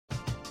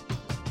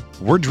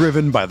We're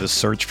driven by the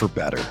search for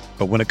better.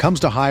 But when it comes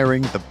to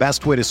hiring, the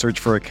best way to search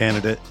for a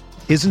candidate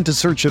isn't to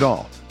search at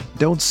all.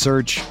 Don't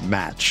search,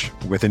 match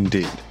with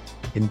Indeed.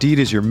 Indeed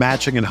is your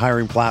matching and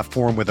hiring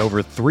platform with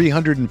over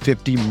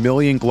 350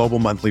 million global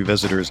monthly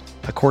visitors,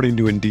 according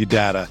to Indeed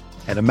data,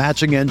 and a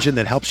matching engine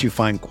that helps you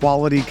find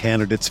quality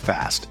candidates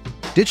fast.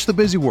 Ditch the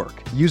busy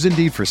work. Use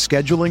Indeed for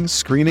scheduling,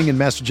 screening, and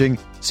messaging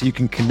so you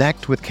can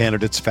connect with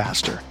candidates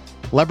faster.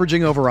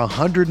 Leveraging over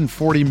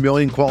 140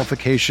 million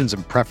qualifications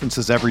and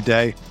preferences every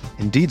day,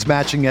 Indeed's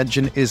matching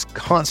engine is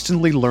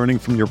constantly learning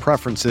from your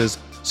preferences,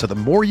 so the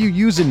more you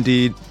use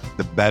Indeed,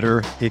 the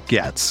better it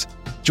gets.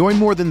 Join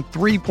more than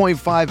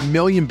 3.5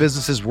 million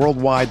businesses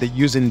worldwide that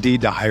use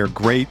Indeed to hire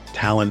great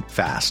talent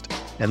fast.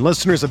 And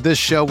listeners of this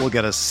show will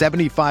get a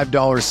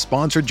 $75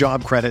 sponsored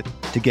job credit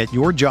to get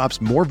your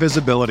jobs more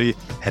visibility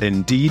at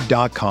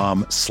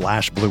Indeed.com/Blue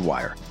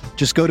Wire.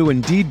 Just go to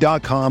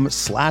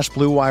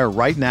Indeed.com/Blue Wire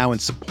right now and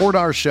support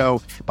our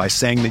show by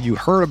saying that you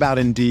heard about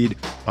Indeed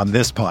on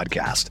this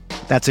podcast.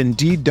 That's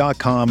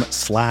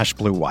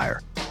Indeed.com/Blue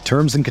Wire.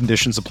 Terms and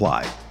conditions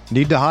apply.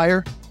 Need to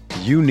hire?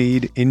 You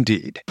need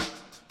Indeed.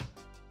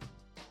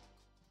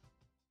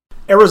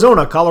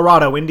 Arizona,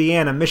 Colorado,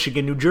 Indiana,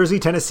 Michigan, New Jersey,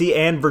 Tennessee,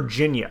 and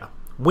Virginia.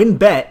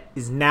 WynnBET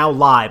is now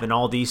live in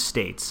all these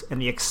states,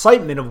 and the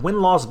excitement of Wynn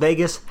Las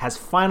Vegas has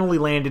finally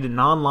landed in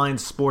online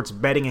sports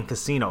betting and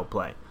casino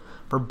play.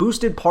 For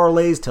boosted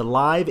parlays to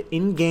live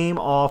in-game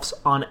offs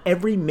on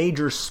every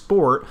major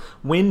sport,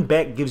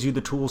 WynnBET gives you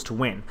the tools to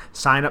win.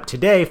 Sign up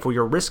today for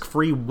your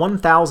risk-free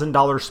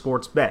 $1,000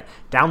 sports bet.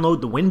 Download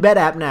the WynnBET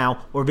app now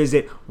or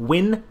visit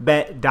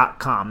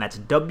wynnbet.com. That's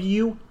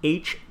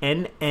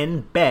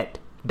WHNN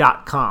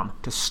bet.com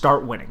to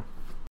start winning.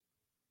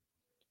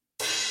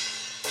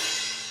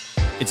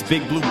 It's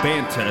Big Blue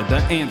Banter,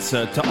 the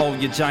answer to all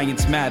your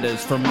Giants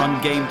matters. From run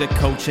game to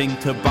coaching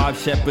to Bob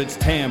Shepard's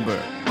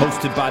timbre.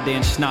 Hosted by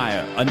Dan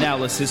Schneier,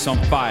 analysis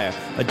on fire.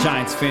 A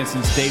Giants fan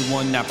since day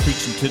one, now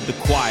preaching to the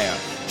choir.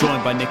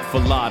 Joined by Nick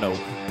Filato,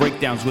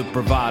 breakdowns with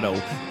bravado.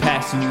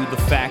 Passing you the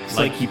facts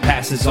like he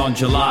passes on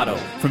gelato.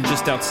 From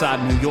just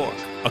outside New York,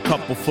 a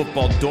couple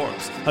football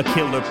dorks. A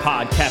killer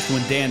podcast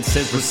when Dan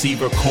says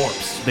receiver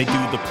corpse. They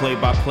do the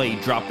play-by-play,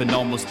 dropping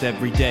almost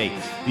every day.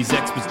 These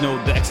experts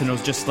know the X and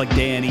O's just like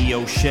Danny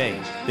O'Shea.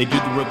 They do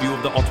the review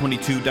of the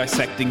All-22,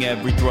 dissecting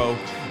every throw.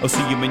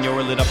 Osi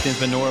Umenyiora lit up Dan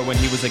Venora when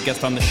he was a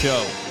guest on the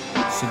show.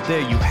 So there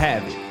you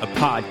have it, a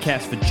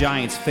podcast for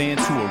Giants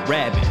fans who are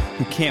rabid,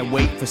 who can't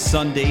wait for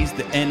Sundays,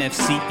 the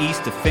NFC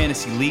East, the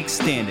Fantasy League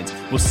standings.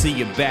 We'll see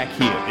you back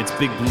here. It's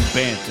Big Blue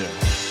Banter.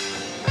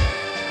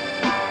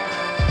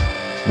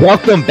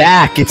 Welcome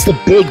back. It's the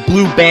Big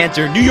Blue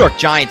Banter New York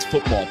Giants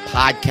football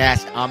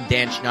podcast. I'm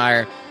Dan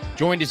Schneier,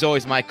 joined as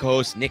always my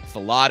co-host Nick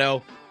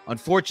Filato.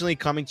 Unfortunately,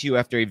 coming to you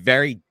after a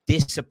very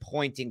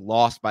disappointing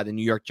loss by the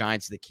New York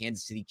Giants to the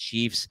Kansas City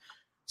Chiefs.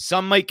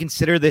 Some might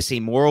consider this a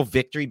moral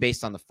victory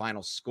based on the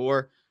final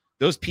score.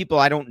 Those people,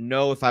 I don't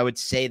know if I would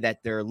say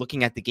that they're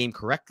looking at the game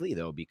correctly,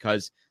 though,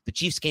 because the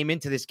Chiefs came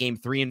into this game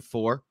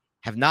 3-4,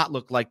 have not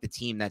looked like the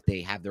team that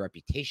they have the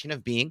reputation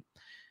of being.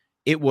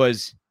 It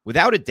was,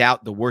 without a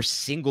doubt, the worst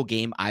single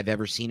game I've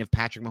ever seen of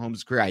Patrick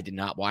Mahomes' career. I did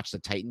not watch the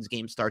Titans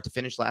game start to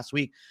finish last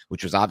week,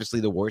 which was obviously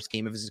the worst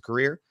game of his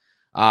career.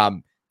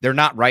 They're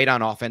not right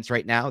on offense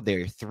right now.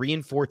 They're a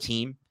 3-4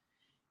 team.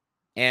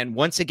 And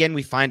once again,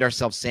 we find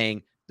ourselves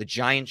saying the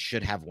Giants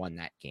should have won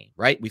that game,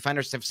 right? We find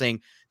ourselves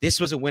saying this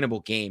was a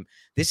winnable game.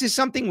 This is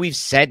something we've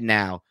said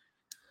now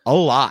a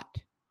lot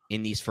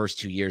in these first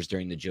 2 years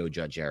during the Joe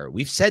Judge era.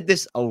 We've said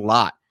this a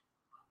lot.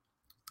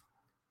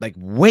 Like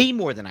way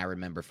more than I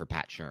remember for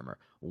Pat Shurmur,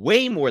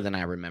 way more than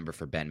I remember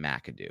for Ben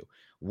McAdoo,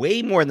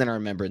 way more than I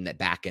remember in the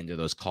back end of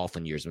those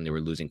Coughlin years when they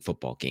were losing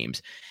football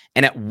games.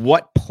 And at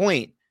what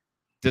point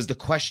does the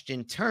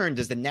question turn?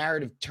 Does the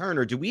narrative turn?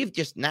 Or do we have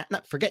just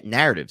not forget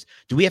narratives?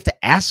 Do we have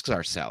to ask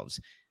ourselves,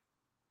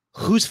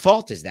 whose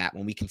fault is that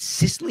when we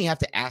consistently have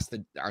to ask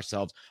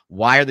ourselves,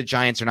 why are the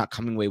Giants are not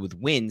coming away with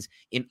wins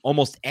in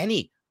almost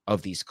any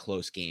of these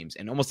close games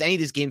and almost any of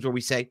these games where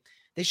we say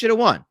they should have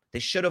won. They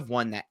should have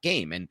won that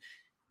game. And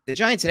the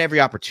Giants had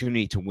every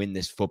opportunity to win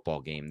this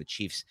football game. The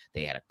Chiefs,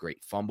 they had a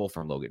great fumble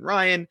from Logan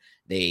Ryan.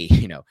 They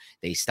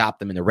stopped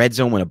them in the red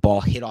zone when a ball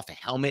hit off a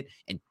helmet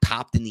and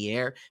popped in the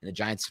air, and the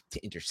Giants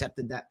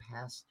intercepted that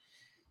pass.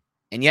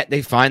 And yet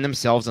they find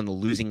themselves on the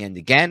losing end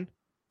again.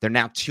 They're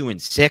now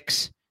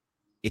 2-6.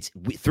 It's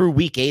through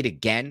week 8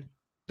 again.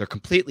 They're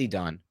completely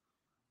done.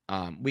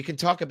 We can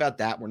talk about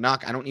that.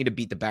 I don't need to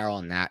beat the barrel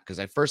on that because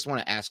I first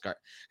want to ask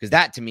because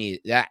that to me,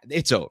 that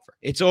it's over.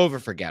 It's over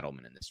for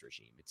Gettleman in this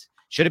regime. It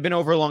should have been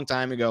over a long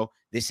time ago.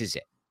 This is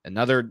it.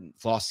 Another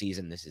lost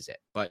season. This is it.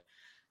 But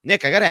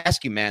Nick, I got to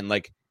ask you, man,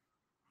 like,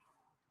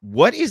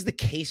 what is the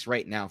case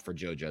right now for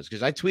Joe Judge?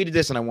 Because I tweeted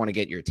this and I want to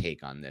get your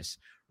take on this.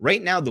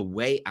 Right now, the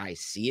way I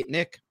see it,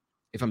 Nick,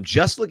 if I'm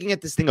just looking at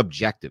this thing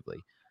objectively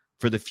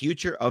for the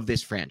future of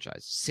this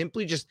franchise,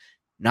 simply just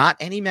not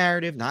any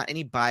narrative, not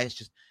any bias,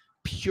 just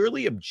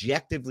purely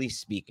objectively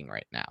speaking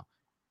right now,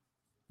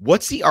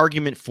 What's the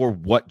argument for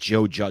what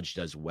Joe Judge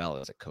does well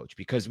as a coach?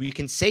 Because we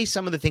can say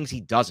some of the things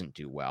he doesn't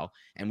do well,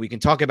 and we can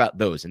talk about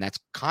those. And that's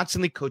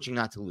constantly coaching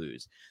not to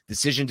lose.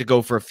 Decision to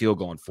go for a field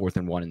goal on 4th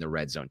and 1 in the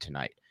red zone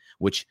tonight,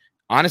 which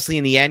honestly,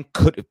 in the end,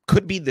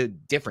 could be the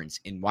difference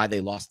in why they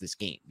lost this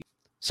game.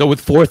 So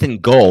with 4th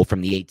and goal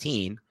from the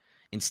 18,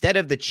 instead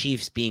of the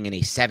Chiefs being in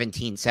a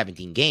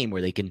 17-17 game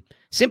where they can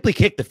simply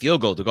kick the field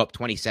goal to go up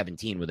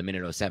 20-17 with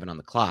 1:07 on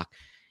the clock,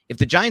 if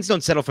the Giants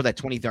don't settle for that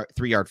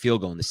 23-yard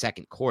field goal in the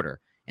second quarter,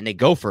 and they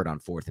go for it on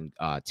 4th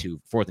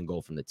and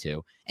goal from the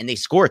 2, and they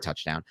score a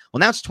touchdown, well,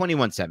 now it's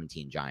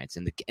 21-17 Giants,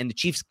 and the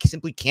Chiefs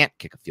simply can't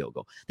kick a field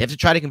goal. They have to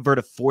try to convert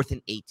a 4th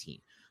and 18.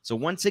 So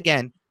once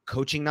again,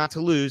 coaching not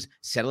to lose,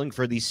 settling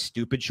for these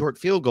stupid short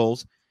field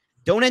goals,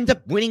 don't end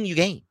up winning you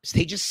games.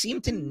 They just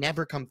seem to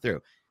never come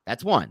through.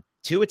 That's 1.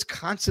 2, it's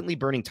constantly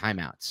burning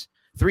timeouts.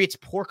 3, it's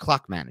poor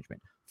clock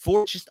management.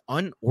 4, it's just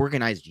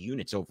unorganized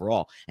units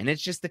overall. And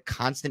it's just the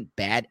constant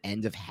bad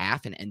end of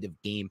half and end of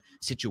game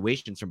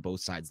situations from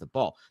both sides of the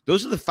ball.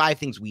 Those are the 5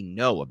 things we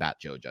know about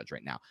Joe Judge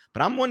right now.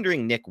 But I'm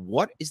wondering, Nick,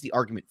 what is the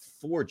argument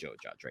for Joe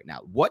Judge right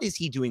now? What is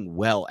he doing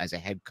well as a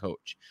head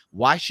coach?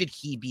 Why should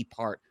he be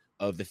part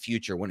of the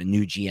future when a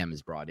new GM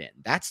is brought in?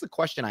 That's the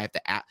question I have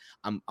to ask.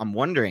 I'm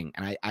wondering,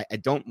 and I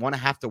don't want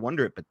to have to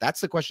wonder it, but that's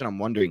the question I'm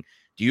wondering.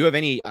 Do you have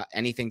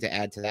anything to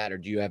add to that, or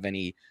do you have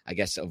any, I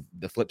guess, of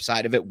the flip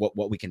side of it,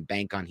 what we can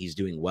bank on he's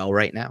doing well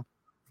right now?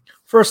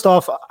 First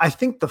off, I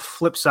think the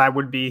flip side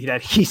would be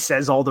that he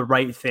says all the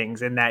right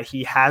things and that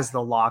he has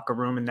the locker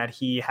room and that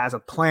he has a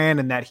plan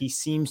and that he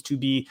seems to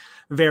be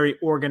very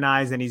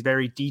organized and he's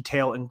very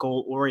detail and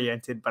goal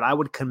oriented. But I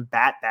would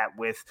combat that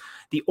with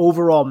the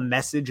overall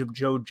message of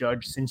Joe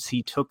Judge since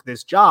he took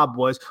this job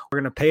was we're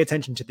going to pay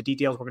attention to the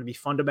details. We're going to be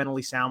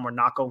fundamentally sound. We're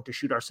not going to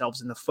shoot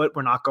ourselves in the foot.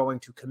 We're not going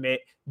to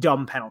commit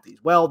dumb penalties.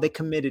 Well, they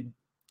committed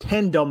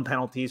 10 dumb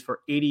penalties for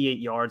 88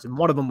 yards, and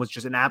one of them was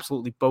just an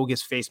absolutely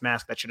bogus face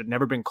mask that should have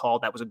never been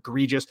called. That was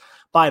egregious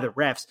by the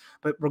refs.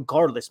 But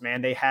regardless,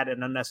 man, they had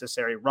an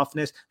unnecessary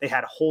roughness. They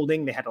had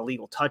holding. They had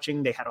illegal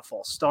touching. They had a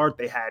false start.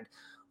 They had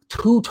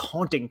 2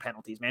 taunting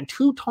penalties, man.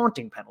 2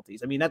 taunting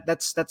penalties. I mean,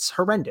 that's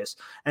horrendous.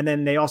 And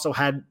then they also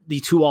had the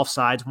 2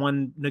 offsides,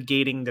 one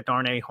negating the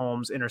Darnay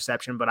Holmes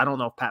interception, but I don't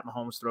know if Pat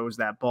Mahomes throws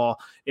that ball.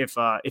 If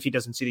he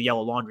doesn't see the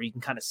yellow laundry, you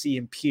can kind of see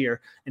him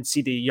peer and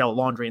see the yellow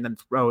laundry and then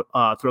throw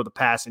the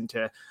pass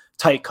into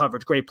tight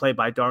coverage. Great play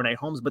by Darnay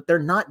Holmes, but they're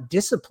not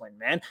disciplined,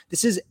 man.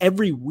 This is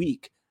every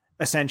week,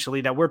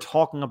 essentially, that we're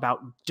talking about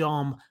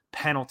dumb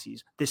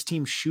penalties, this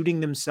team shooting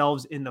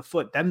themselves in the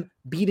foot, them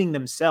beating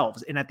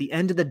themselves. And at the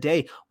end of the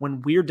day,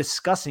 when we're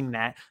discussing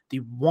that, the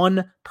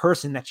one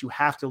person that you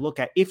have to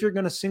look at, if you're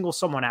going to single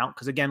someone out,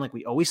 because again, like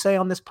we always say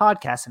on this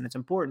podcast, and it's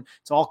important,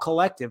 it's all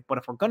collective, but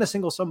if we're going to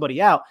single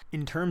somebody out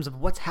in terms of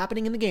what's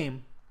happening in the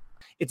game,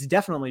 it's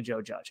definitely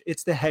Joe Judge.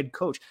 It's the head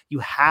coach. You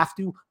have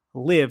to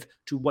live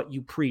to what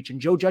you preach. And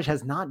Joe Judge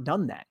has not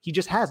done that. He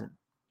just hasn't.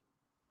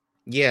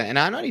 Yeah, and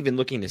I'm not even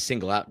looking to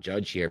single out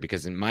Judge here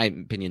because, in my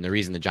opinion, the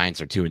reason the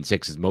Giants are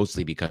 2-6 is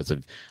mostly because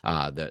of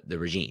the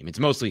regime. It's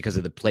mostly because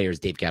of the players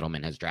Dave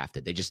Gettleman has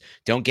drafted. They just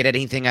don't get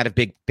anything out of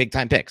big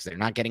time picks. They're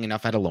not getting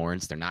enough out of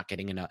Lawrence. They're not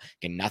getting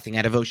nothing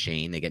out of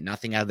O'Shane. They get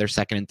nothing out of their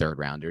second and third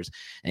rounders,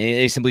 and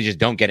they simply just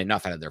don't get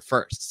enough out of their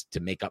firsts to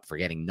make up for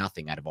getting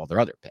nothing out of all their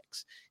other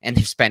picks. And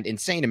they've spent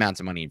insane amounts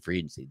of money in free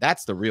agency.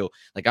 That's the real.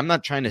 Like, I'm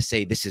not trying to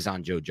say this is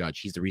on Joe Judge.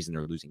 He's the reason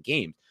they're losing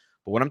games.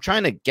 But what I'm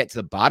trying to get to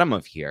the bottom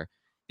of here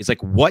is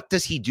like, what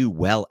does he do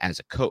well as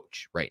a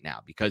coach right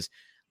now? Because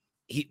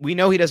we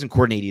know he doesn't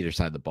coordinate either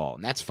side of the ball,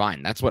 and that's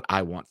fine. That's what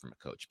I want from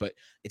a coach. But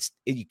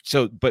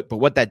but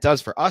what that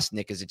does for us,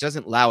 Nick, is it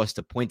doesn't allow us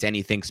to point to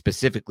anything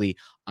specifically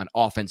on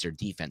offense or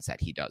defense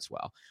that he does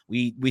well.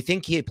 We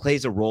think he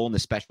plays a role in the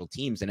special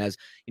teams, and as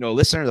you know, a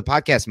listener to the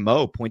podcast,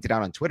 Mo, pointed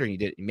out on Twitter,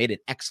 he made an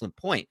excellent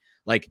point.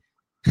 Like,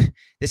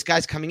 this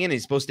guy's coming in and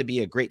he's supposed to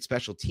be a great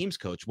special teams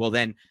coach. Well,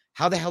 then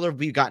how the hell have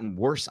we gotten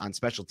worse on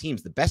special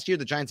teams? The best year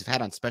the Giants have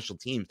had on special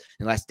teams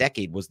in the last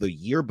decade was the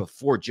year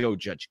before Joe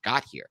Judge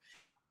got here.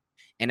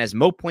 And as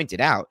Mo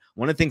pointed out,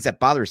 one of the things that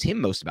bothers him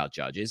most about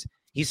Judge is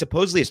he's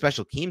supposedly a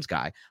special teams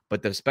guy,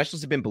 but the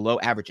specials have been below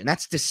average. And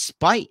that's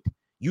despite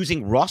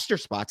using roster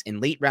spots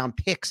and late round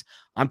picks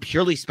on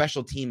purely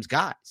special teams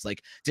guys.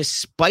 Like,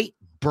 despite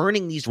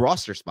burning these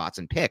roster spots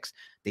and picks,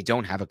 they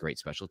don't have a great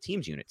special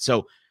teams unit.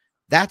 So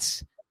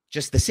that's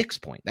just the 6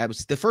 point. That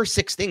was the first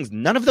 6 things.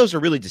 None of those are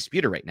really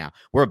disputed right now.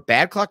 We're a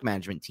bad clock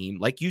management team.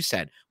 Like you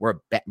said, we're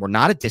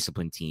not a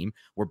disciplined team.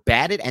 We're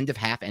bad at end of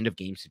half, end of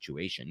game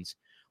situations.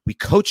 We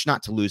coach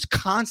not to lose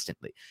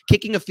constantly.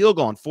 Kicking a field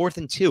goal on 4th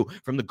and 2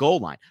 from the goal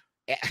line.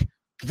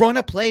 Run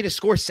a play to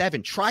score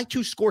 7. Try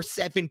to score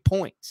 7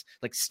 points.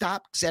 Like,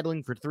 stop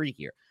settling for 3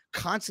 here.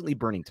 Constantly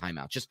burning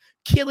timeouts, just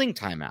killing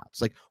timeouts.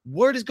 Like,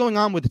 what is going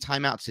on with the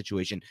timeout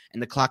situation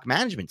and the clock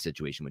management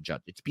situation with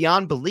Judge? It's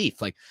beyond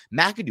belief. Like,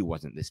 McAdoo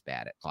wasn't this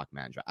bad at clock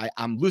management.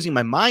 I'm losing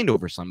my mind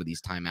over some of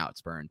these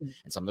timeouts burn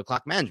and some of the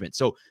clock management.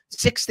 So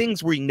 6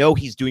 things where you know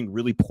he's doing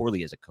really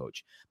poorly as a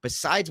coach.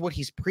 Besides what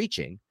he's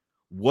preaching,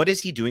 what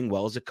is he doing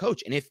well as a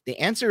coach? And if the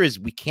answer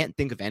is we can't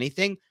think of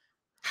anything,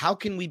 how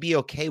can we be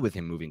okay with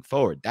him moving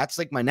forward? That's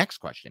like my next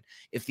question.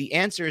 If the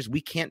answer is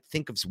we can't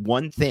think of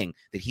one thing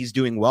that he's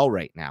doing well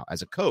right now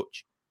as a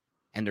coach,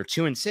 and they're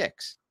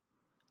 2-6,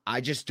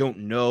 I just don't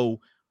know.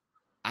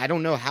 I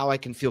don't know how I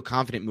can feel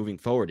confident moving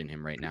forward in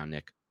him right now,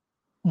 Nick.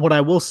 What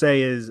I will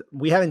say is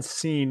we haven't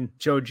seen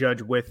Joe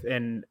Judge with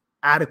an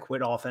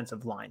adequate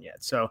offensive line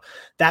yet. So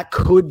that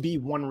could be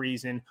one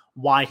reason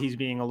why he's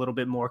being a little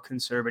bit more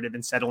conservative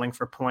and settling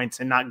for points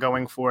and not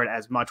going for it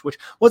as much, which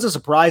was a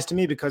surprise to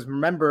me because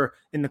remember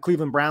in the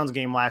Cleveland Browns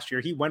game last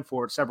year, he went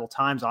for it several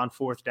times on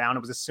fourth down.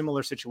 It was a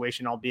similar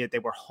situation, albeit they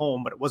were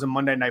home, but it was a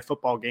Monday Night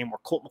Football game where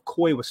Colt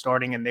McCoy was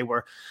starting and they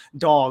were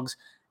dogs.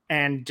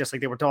 And just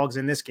like they were dogs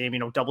in this game,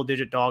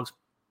 double-digit dogs.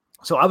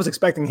 So I was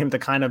expecting him to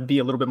kind of be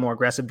a little bit more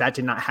aggressive. That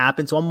did not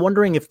happen. So I'm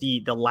wondering if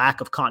the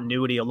lack of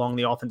continuity along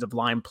the offensive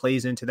line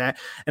plays into that.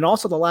 And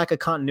also the lack of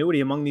continuity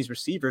among these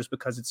receivers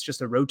because it's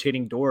just a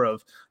rotating door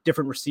of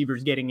different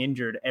receivers getting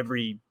injured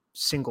every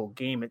single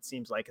game. It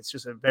seems like it's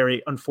just a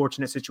very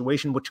unfortunate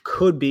situation, which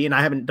could be, and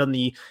I haven't done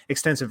the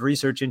extensive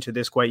research into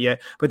this quite yet,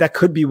 but that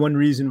could be one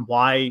reason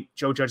why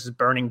Joe Judge is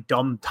burning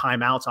dumb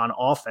timeouts on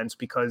offense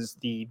because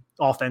the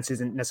offense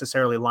isn't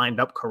necessarily lined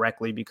up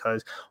correctly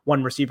because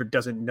one receiver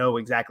doesn't know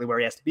exactly where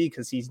he has to be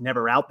because he's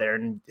never out there.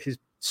 And his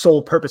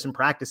sole purpose in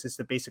practice is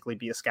to basically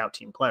be a scout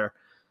team player.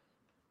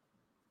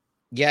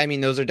 Yeah, I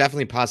mean, those are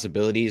definitely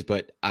possibilities,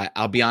 but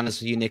I'll be honest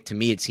with you, Nick, to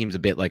me, it seems a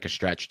bit like a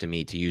stretch to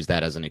me to use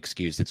that as an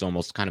excuse. It's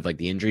almost kind of like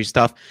the injury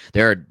stuff.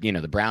 There are,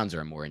 the Browns are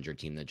a more injured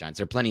team than the Giants.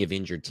 There are plenty of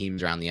injured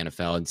teams around the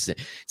NFL. And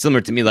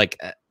similar to me, like,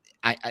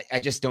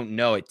 I just don't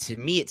know. To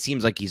me, it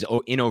seems like he's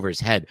in over his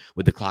head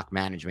with the clock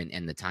management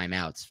and the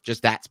timeouts,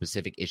 just that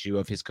specific issue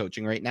of his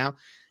coaching right now,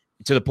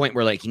 to the point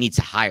where, like, he needs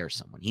to hire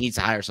someone. He needs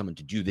to hire someone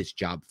to do this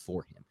job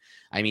for him.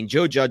 I mean,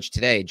 Joe Judge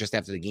today, just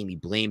after the game, he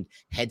blamed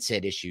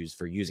headset issues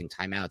for using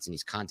timeouts, and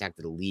he's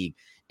contacted the league.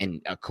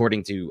 And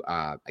according to,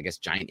 I guess,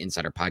 Giant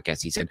Insider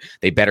Podcast, he said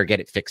they better get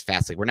it fixed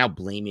fast. Like, we're now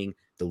blaming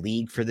the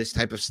league for this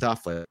type of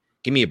stuff.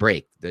 Give me a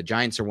break. The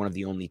Giants are one of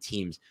the only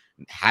teams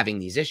having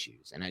these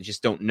issues, and I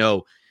just don't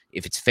know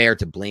if it's fair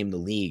to blame the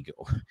league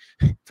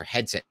for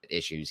headset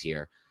issues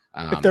here.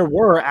 If there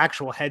were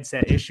actual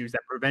headset issues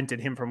that prevented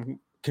him from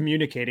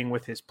communicating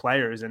with his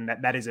players, and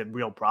that is a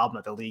real problem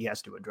that the league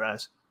has to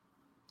address.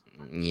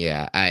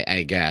 Yeah,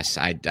 I guess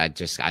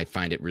I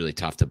find it really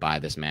tough to buy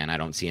this, man. I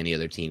don't see any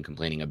other team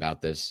complaining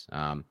about this.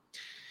 And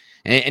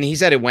he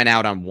said it went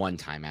out on one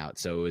timeout.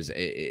 So it was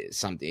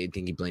something. I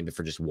think he blamed it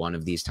for just one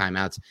of these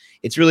timeouts.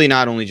 It's really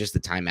not only just the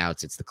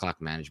timeouts, it's the clock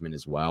management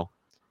as well.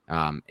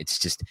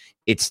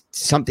 It's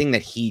something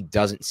that he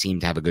doesn't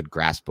seem to have a good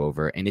grasp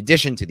over. In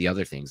addition to the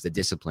other things, the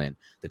discipline,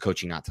 the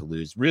coaching not to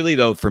lose. Really,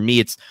 though, for me,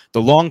 it's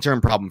the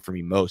long-term problem for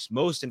me most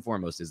and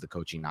foremost is the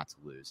coaching not to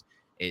lose.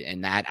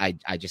 And that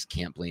I just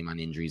can't blame on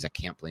injuries. I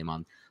can't blame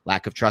on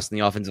lack of trust in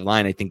the offensive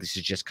line. I think this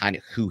is just kind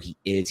of who he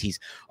is. He's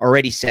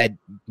already said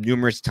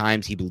numerous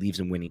times he believes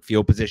in winning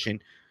field position.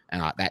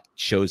 That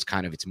shows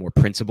kind of it's more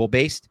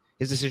principle-based,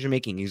 his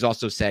decision-making. He's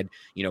also said,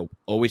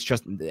 always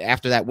trust.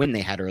 After that win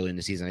they had early in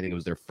the season, I think it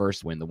was their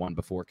first win, the one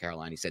before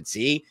Carolina, he said,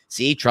 see,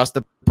 trust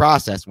the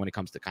process when it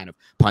comes to kind of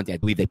punting. I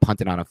believe they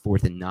punted on a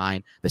 4th and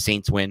 9. The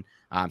Saints win.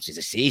 So he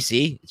said,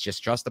 see, it's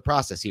just trust the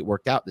process. See, it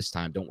worked out this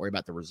time. Don't worry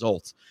about the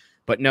results.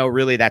 But no,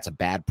 really, that's a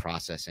bad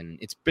process. And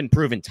it's been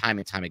proven time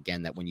and time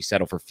again that when you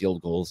settle for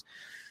field goals,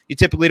 you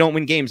typically don't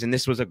win games. And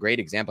this was a great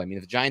example. I mean,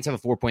 if the Giants have a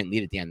 4-point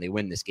lead at the end, they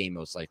win this game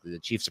most likely. The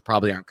Chiefs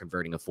probably aren't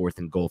converting a 4th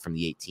and goal from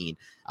the 18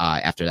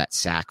 after that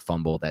sack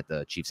fumble that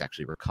the Chiefs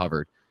actually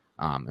recovered.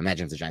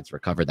 Imagine if the Giants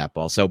recovered that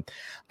ball. So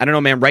I don't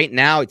know, man. Right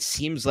now, it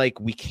seems like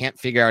we can't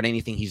figure out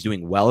anything he's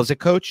doing well as a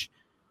coach,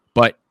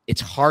 but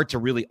it's hard to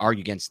really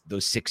argue against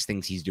those 6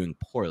 things he's doing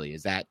poorly.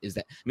 Is that?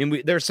 I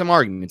mean, there's some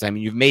arguments. I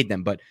mean, you've made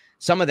them, but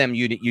some of them,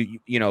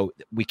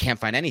 we can't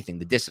find anything.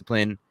 The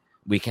discipline,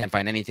 we can't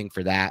find anything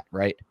for that,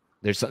 right?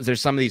 There's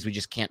some of these we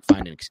just can't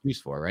find an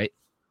excuse for, right?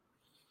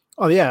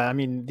 Oh yeah, I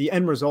mean the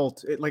end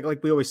result, like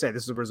we always say,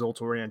 this is a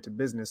results-oriented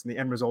business, and the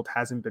end result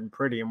hasn't been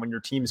pretty. And when your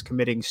team's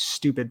committing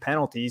stupid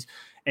penalties,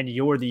 and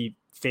you're the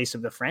face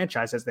of the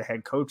franchise as the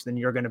head coach, then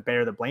you're going to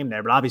bear the blame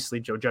there. But obviously,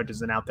 Joe Judge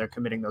isn't out there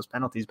committing those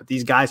penalties. But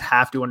these guys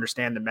have to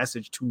understand the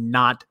message to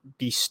not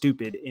be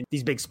stupid in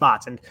these big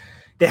spots, and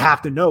they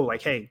have to know,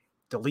 like, hey,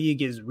 the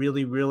league is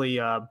really, really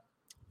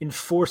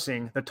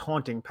enforcing the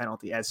taunting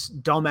penalty, as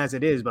dumb as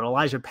it is. But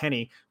Elijah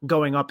Penny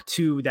going up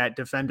to that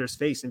defender's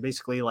face and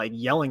basically like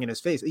yelling in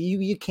his face,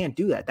 you can't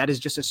do that. That is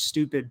just a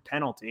stupid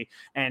penalty,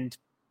 and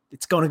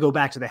it's going to go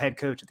back to the head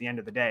coach at the end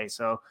of the day.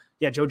 So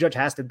yeah, Joe Judge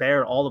has to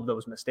bear all of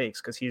those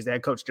mistakes because he's the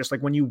head coach. Just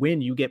like when you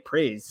win, you get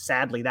praised.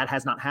 Sadly, that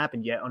has not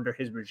happened yet under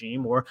his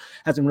regime, or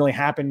hasn't really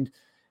happened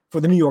for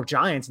the New York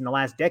Giants in the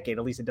last decade.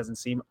 At least it doesn't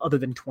seem, other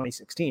than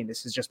 2016.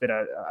 This has just been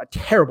a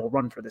terrible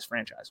run for this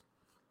franchise.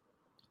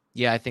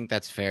 Yeah, I think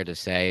that's fair to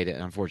say.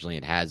 Unfortunately,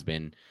 it has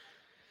been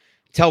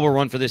Terrible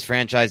run for this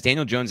franchise.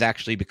 Daniel Jones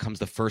actually becomes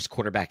the first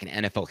quarterback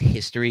in NFL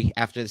history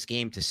after this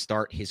game to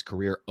start his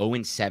career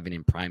 0-7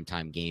 in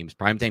primetime games.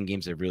 Primetime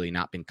games have really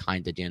not been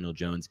kind to Daniel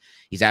Jones.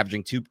 He's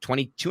averaging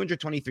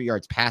 223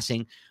 yards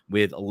passing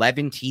with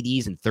 11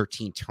 TDs and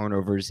 13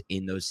 turnovers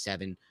in those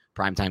 7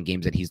 primetime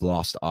games that he's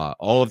lost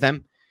all of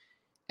them.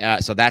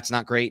 So that's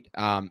not great.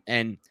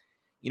 And,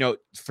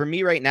 for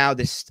me right now,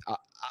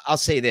 I'll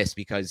say this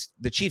because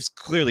the Chiefs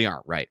clearly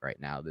aren't right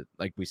now.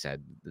 Like we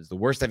said, this is the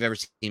worst I've ever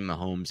seen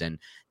Mahomes. And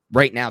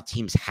right now,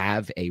 teams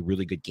have a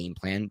really good game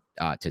plan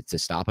to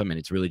stop him. And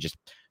it's really just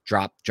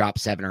drop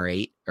 7 or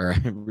 8, or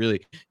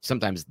really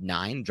sometimes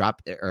 9,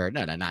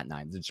 not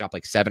 9. Just drop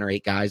like 7 or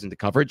 8 guys into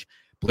coverage,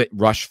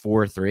 rush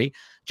 4-3.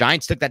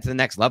 Giants took that to the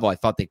next level. I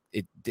thought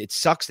it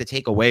sucks to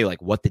take away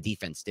like what the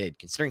defense did,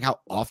 considering how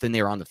often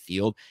they were on the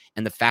field.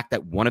 And the fact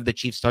that one of the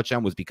Chiefs'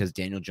 touchdown was because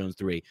Daniel Jones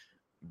threw a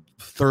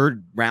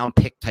 3rd round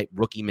pick type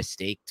rookie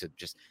mistake to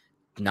just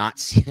not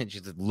see it,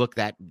 just look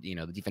that, the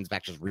defense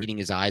back just reading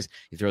his eyes.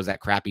 He throws that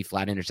crappy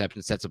flat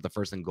interception, sets up the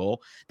 1st and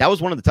goal. That was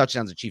one of the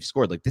touchdowns the Chiefs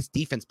scored. Like, this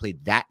defense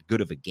played that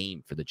good of a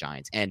game for the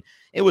Giants. And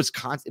it was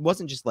constant. It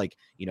wasn't just like,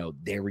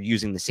 they were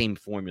using the same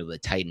formula the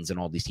Titans and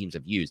all these teams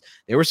have used.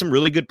 There were some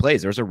really good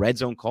plays. There was a red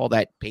zone call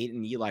that Peyton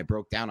and Eli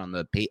broke down on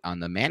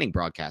the Manning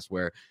broadcast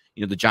where,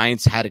 the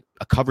Giants had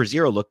a cover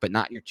 0 look, but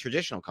not your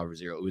traditional cover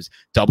 0. It was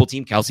double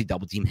team Kelsey,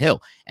 double team Hill.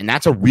 And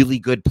that's a really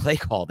good play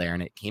call there.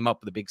 And it came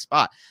up with a big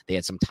spot. They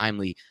had some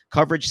timely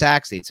coverage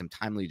sacks. They had some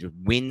timely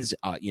wins,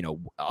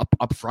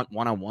 up front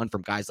one-on-one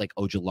from guys like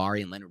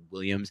Ojulari and Leonard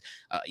Williams,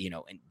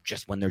 and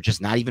just when they're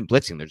just not even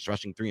blitzing, they're just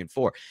rushing 3 and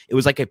 4. It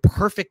was like a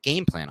perfect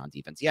game plan on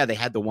defense. Yeah, they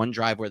had the one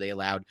drive where they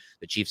allowed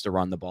the Chiefs to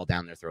run the ball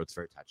down their throats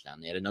for a touchdown.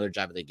 They had another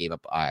drive where they gave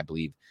up, I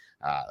believe,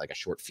 like a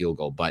short field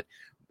goal. But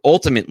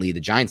ultimately, the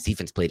Giants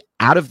defense played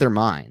out of their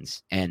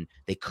minds, and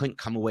they couldn't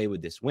come away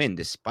with this win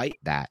despite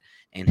that.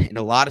 And in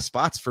a lot of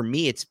spots, for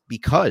me, it's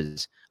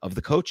because of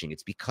the coaching.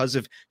 It's because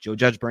of Joe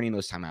Judge burning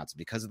those timeouts. It's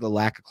because of the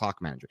lack of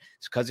clock management.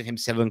 It's because of him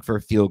settling for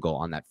a field goal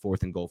on that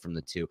 4th and goal from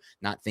the 2,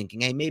 not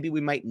thinking, hey, maybe we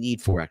might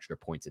need 4 extra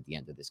points at the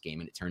end of this game.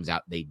 And it turns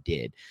out they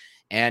did.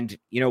 And,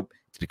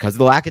 it's because of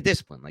the lack of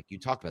discipline. Like you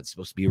talked about, it's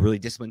supposed to be a really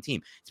disciplined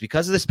team. It's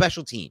because of the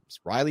special teams.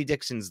 Riley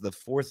Dixon's the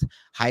 4th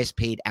highest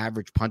paid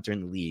average punter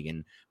in the league,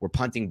 and we're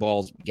punting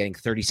balls, getting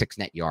 36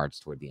 net yards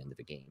toward the end of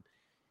the game.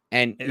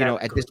 And,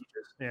 at this,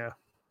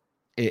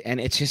 and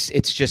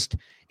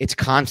it's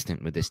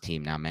constant with this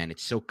team now, man.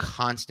 It's so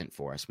constant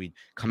for us. We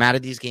come out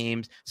of these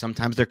games.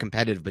 Sometimes they're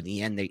competitive, but in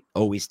the end, they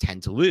always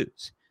tend to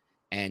lose.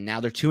 And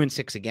now they're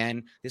 2-6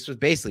 again. This was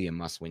basically a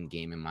must-win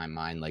game in my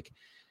mind. Like,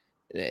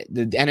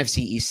 the NFC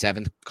East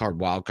 7th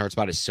wild card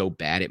spot is so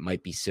bad. It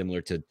might be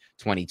similar to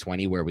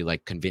 2020 where we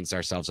like convince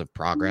ourselves of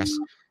progress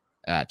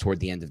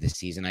toward the end of this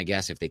season, I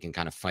guess, if they can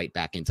kind of fight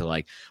back into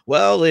like,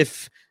 well,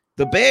 if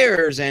the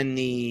Bears and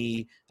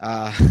the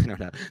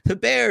the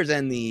Bears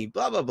and the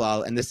blah, blah,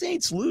 blah, and the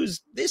Saints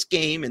lose this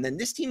game, and then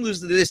this team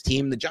loses to this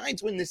team, the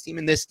Giants win this team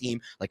and this team,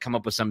 like come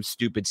up with some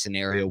stupid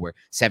scenario where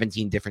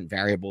 17 different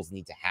variables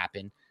need to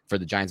happen for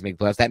the Giants to make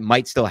playoffs. That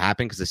might still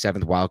happen because the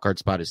 7th wild card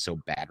spot is so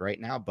bad right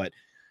now, but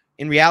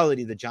in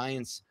reality, the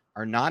Giants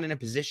are not in a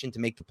position to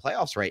make the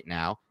playoffs right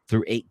now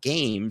through 8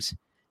 games,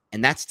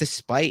 and that's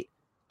despite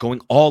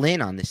going all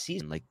in on this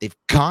season. Like, they've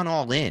gone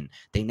all in.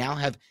 They now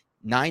have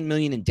 $9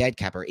 million in dead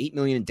cap or $8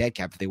 million in dead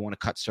cap if they want to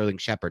cut Sterling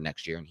Shepard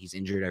next year, and he's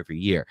injured every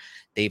year.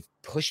 They've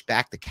pushed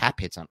back the cap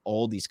hits on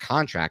all these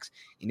contracts,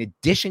 in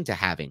addition to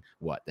having,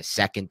 the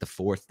 2nd, the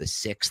 4th, the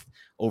 6th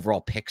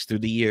overall picks through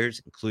the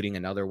years, including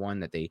another one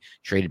that they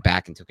traded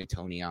back and took a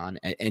Tony on.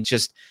 And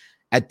just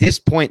at this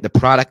point, the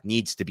product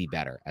needs to be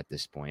better at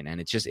this point. And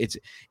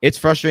it's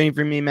frustrating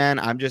for me, man.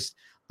 I'm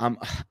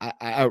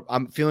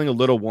feeling a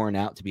little worn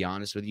out, to be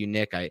honest with you,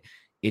 Nick.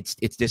 It's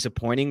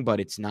disappointing, but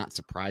it's not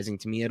surprising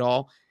to me at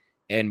all.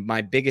 And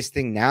my biggest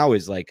thing now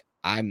is like,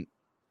 I'm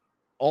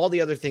all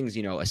the other things,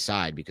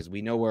 aside, because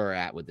we know where we're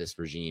at with this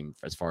regime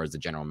as far as the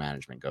general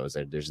management goes.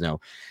 There's no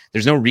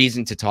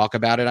reason to talk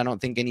about it, I don't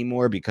think,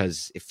 anymore,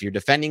 because if you're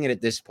defending it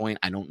at this point,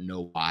 I don't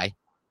know why.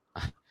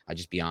 I'll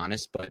just be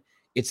honest, but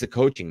it's the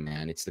coaching,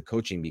 man. It's the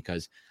coaching,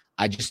 because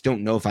I just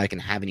don't know if I can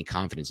have any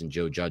confidence in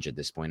Joe Judge at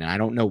this point. And I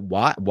don't know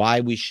why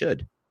we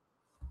should.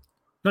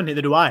 No,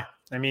 neither do I.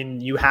 I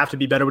mean, you have to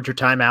be better with your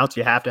timeouts.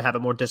 You have to have a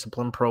more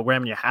disciplined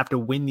program. And you have to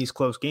win these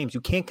close games.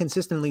 You can't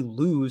consistently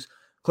lose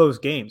close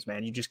games,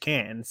 man. You just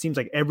can't. And it seems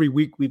like every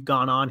week we've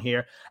gone on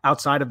here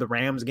outside of the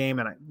Rams game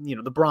and,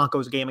 the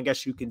Broncos game, I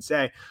guess you can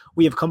say,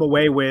 we have come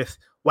away with,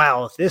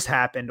 wow, if this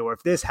happened or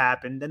if this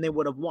happened, then they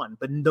would have won.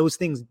 But those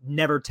things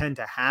never tend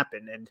to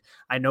happen. And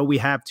I know we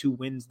have 2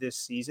 wins this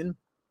season,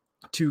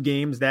 2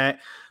 games that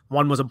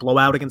one was a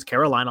blowout against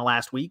Carolina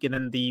last week, and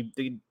then the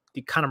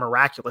kind of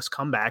miraculous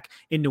comeback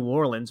in New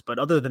Orleans. But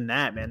other than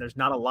that, man, there's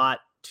not a lot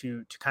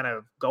to kind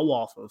of go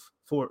off of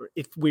for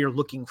if we're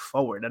looking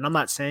forward. And I'm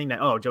not saying that,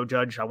 Joe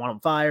Judge, I want him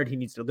fired, he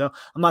needs to go.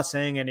 I'm not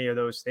saying any of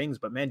those things,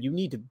 but man, you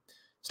need to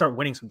start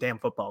winning some damn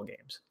football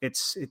games.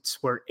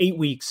 We're 8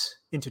 weeks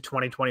into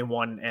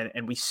 2021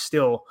 and we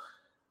still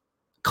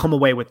come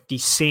away with the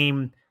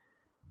same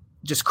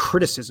just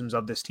criticisms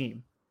of this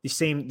team. These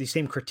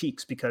same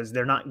critiques, because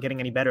they're not getting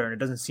any better, and it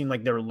doesn't seem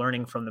like they're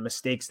learning from the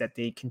mistakes that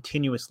they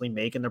continuously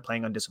make, and they're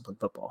playing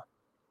undisciplined football.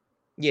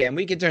 Yeah, and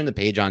we can turn the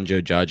page on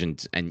Joe Judge,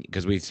 and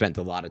because we've spent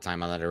a lot of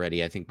time on that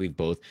already. I think we've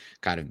both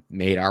kind of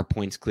made our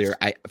points clear.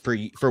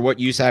 For what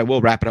you said, I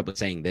will wrap it up with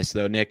saying this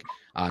though, Nick,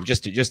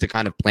 just to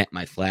kind of plant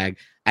my flag.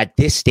 At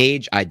this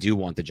stage, I do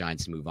want the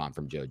Giants to move on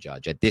from Joe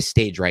Judge. At this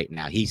stage right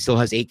now, he still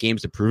has 8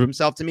 games to prove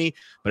himself to me,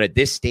 but at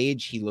this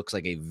stage, he looks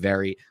like a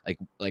very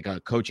like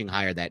a coaching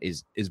hire that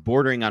is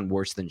bordering on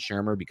worse than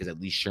Shermer, because at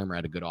least Shermer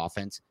had a good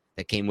offense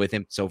that came with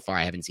him. So far,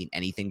 I haven't seen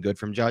anything good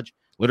from Judge.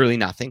 Literally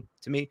nothing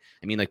to me.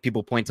 I mean, like,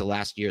 people point to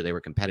last year, they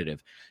were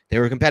competitive. They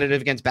were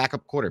competitive against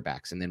backup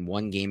quarterbacks, and then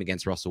one game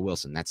against Russell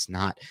Wilson. That's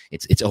not,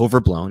 it's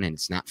overblown, and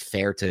it's not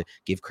fair to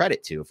give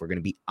credit to if we're going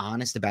to be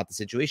honest about the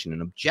situation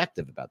and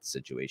objective about the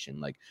situation.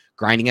 Like,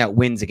 grinding out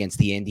wins against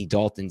the Andy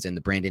Daltons and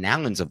the Brandon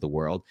Allens of the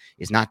world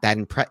is not that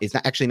it's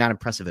not actually not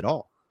impressive at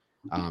all.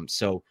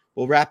 So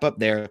we'll wrap up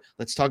there.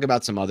 Let's talk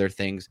about some other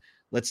things.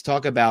 Let's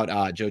talk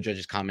about Joe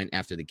Judge's comment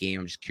after the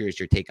game. I'm just curious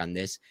your take on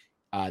this.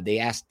 They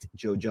asked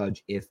Joe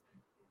Judge if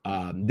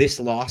this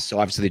loss, so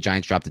obviously the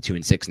Giants dropped to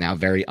 2-6 now,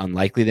 very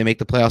unlikely they make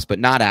the playoffs, but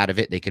not out of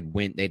it. They could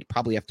win. They'd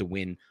probably have to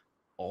win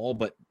all,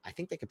 but I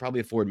think they could probably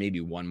afford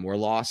maybe one more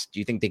loss. Do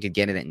you think they could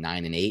get it at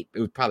 9-8? It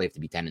would probably have to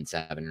be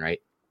 10-7, right?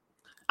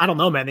 I don't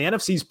know, man. The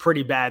NFC is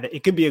pretty bad.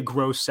 It could be a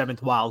gross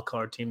 7th wild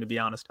card team, to be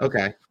honest.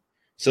 Okay.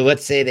 So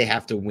let's say they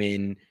have to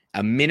win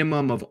a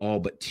minimum of all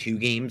but 2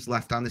 games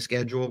left on the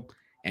schedule,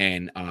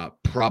 and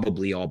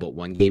probably all but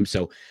 1 game.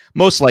 So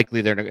most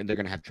likely they're going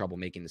to have trouble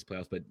making this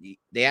playoffs. But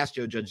they asked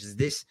Joe Judge, does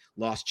this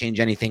loss change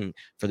anything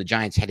for the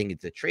Giants heading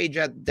into the trade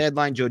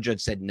deadline? Joe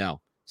Judge said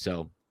no.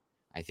 So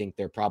I think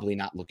they're probably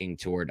not looking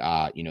toward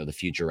the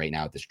future right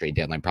now at this trade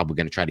deadline. Probably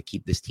going to try to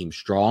keep this team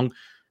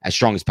as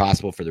strong as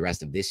possible for the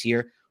rest of this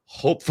year.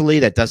 Hopefully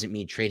that doesn't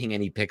mean trading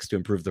any picks to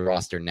improve the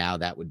roster now.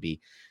 That would be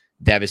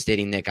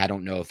devastating, Nick. I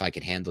don't know if I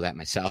could handle that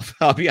myself.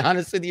 I'll be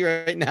honest with you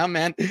right now,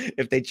 man.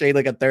 If they trade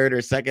like a 3rd or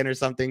 2nd or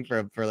something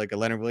for like a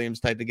Leonard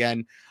Williams type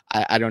again,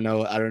 I don't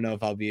know. I don't know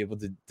if I'll be able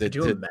to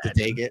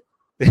take it.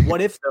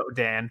 What if though,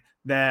 Dan,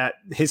 that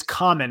his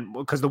comment,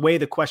 because the way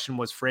the question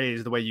was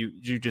phrased, the way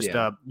you just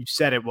you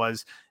said it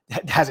was,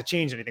 has it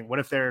changed anything? What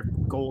if their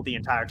goal the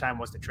entire time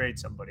was to trade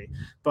somebody?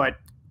 But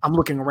I'm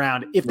looking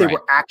around. If they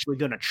were actually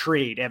going to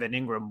trade Evan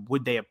Ingram,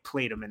 would they have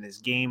played him in this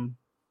game?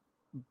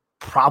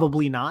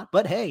 Probably not,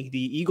 but hey,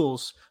 the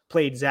Eagles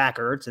played Zach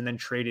Ertz and then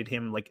traded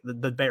him like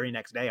the very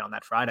next day on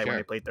that Friday when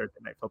they played Thursday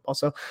Night Football.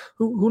 So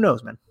who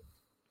knows, man?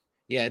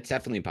 Yeah, it's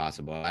definitely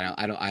possible.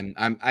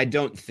 I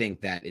don't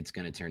think that it's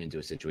going to turn into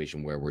a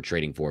situation where we're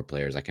trading 4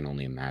 players. I can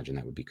only imagine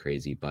that would be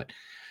crazy. But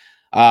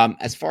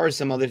as far as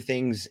some other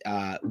things,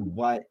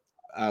 what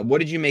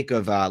did you make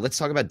of? Let's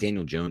talk about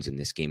Daniel Jones in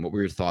this game. What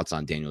were your thoughts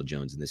on Daniel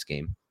Jones in this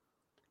game?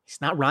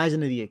 He's not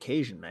rising to the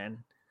occasion,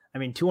 man. I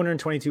mean,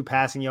 222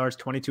 passing yards,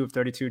 22 of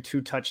 32,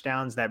 2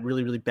 touchdowns, that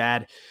really, really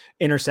bad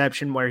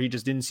interception where he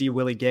just didn't see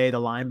Willie Gay, the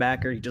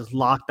linebacker. He just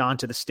locked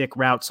onto the stick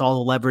route, saw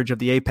the leverage of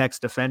the apex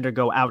defender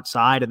go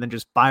outside and then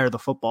just fire the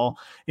football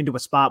into a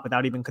spot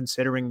without even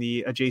considering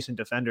the adjacent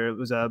defender. It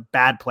was a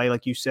bad play.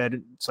 Like you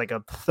said, it's like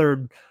a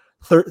third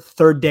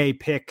day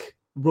pick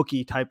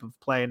rookie type of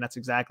play, and that's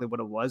exactly what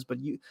it was. But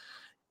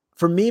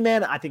for me,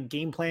 man, I think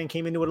game plan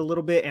came into it a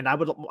little bit, and I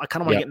kind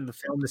of want to get into the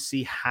film to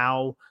see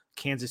how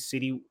Kansas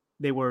City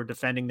they were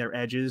defending their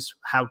edges,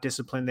 how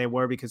disciplined they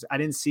were, because I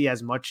didn't see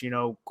as much,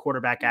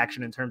 quarterback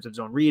action in terms of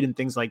zone read and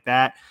things like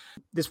that.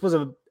 This was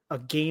a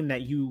game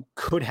that you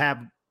could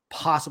have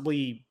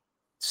possibly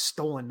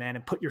stolen, man,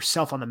 and put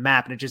yourself on the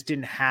map, and it just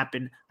didn't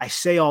happen. I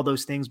say all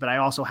those things, but I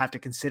also have to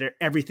consider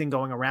everything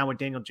going around with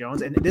Daniel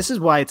Jones. And this is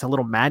why it's a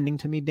little maddening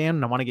to me, Dan,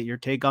 and I want to get your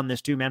take on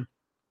this too, man,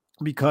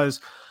 because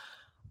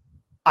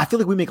I feel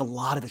like we make a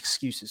lot of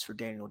excuses for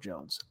Daniel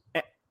Jones.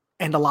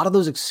 And a lot of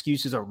those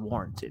excuses are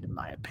warranted, in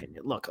my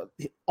opinion. Look,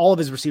 all of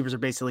his receivers are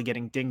basically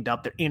getting dinged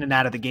up. They're in and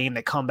out of the game.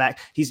 They come back.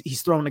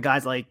 He's throwing to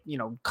guys like,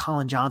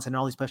 Colin Johnson and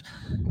all these players.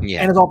 Yeah.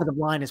 And his offensive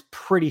line is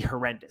pretty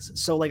horrendous.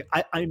 So,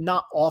 I'm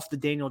not off the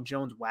Daniel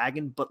Jones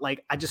wagon, but,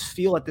 I just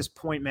feel at this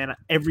point, man,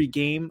 every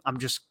game I'm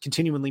just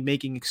continually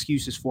making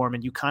excuses for him,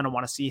 and you kind of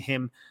want to see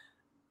him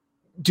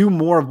do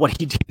more of what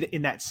he did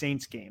in that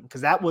Saints game,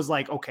 because that was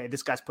okay,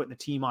 this guy's putting the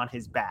team on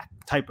his back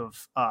type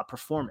of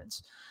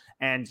performance.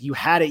 And you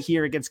had it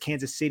here against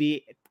Kansas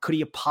City. Could he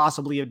have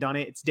possibly have done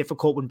it? It's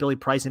difficult when Billy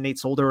Price and Nate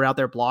Solder are out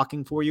there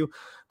blocking for you,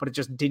 but it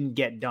just didn't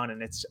get done,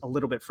 and it's a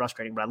little bit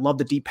frustrating. But I love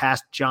the deep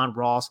pass to John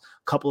Ross,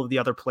 a couple of the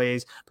other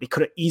plays, but he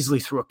could have easily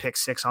threw a pick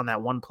 6 on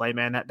that one play,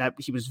 man. That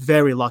he was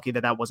very lucky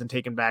that wasn't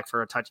taken back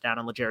for a touchdown,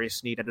 and L'Jarius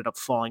Sneed ended up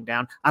falling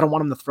down. I don't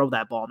want him to throw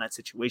that ball in that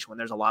situation when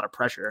there's a lot of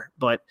pressure,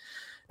 but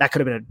that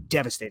could have been a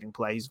devastating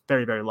play. He's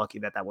very, very lucky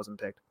that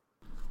wasn't picked.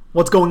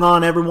 What's going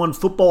on, everyone?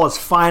 Football is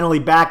finally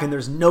back, and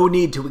there's no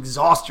need to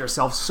exhaust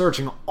yourself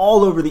searching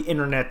all over the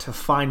internet to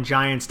find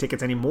Giants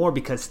tickets anymore,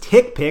 because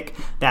TickPick,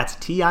 that's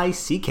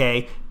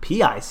TickPick,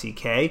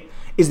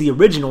 is the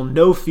original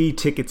no-fee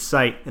ticket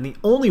site and the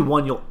only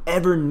one you'll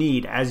ever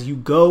need as you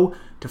go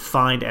to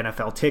find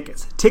NFL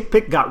tickets.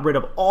 TickPick got rid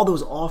of all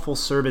those awful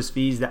service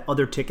fees that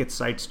other ticket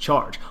sites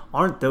charge.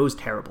 Aren't those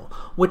terrible?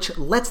 Which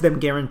lets them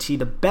guarantee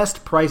the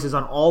best prices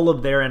on all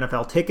of their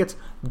NFL tickets.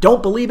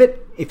 Don't believe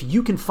it? If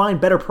you can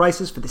find better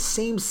prices for the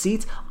same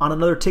seats on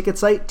another ticket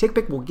site,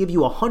 TickPick will give you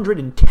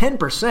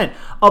 110%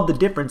 of the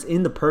difference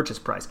in the purchase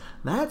price.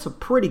 That's a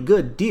pretty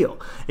good deal.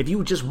 If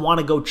you just want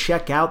to go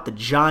check out the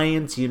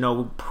Giants,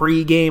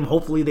 pregame,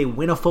 hopefully they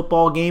win a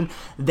football game,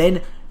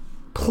 then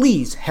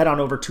please head on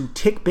over to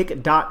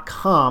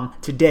tickpick.com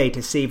today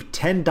to save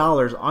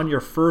 $10 on your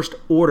first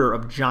order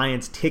of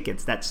Giants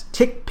tickets. That's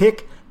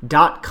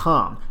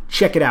tickpick.com.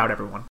 Check it out,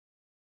 everyone.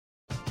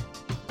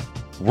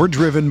 We're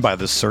driven by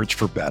the search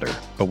for better.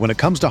 But when it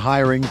comes to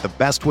hiring, the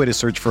best way to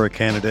search for a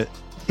candidate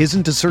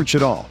isn't to search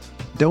at all.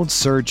 Don't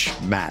search,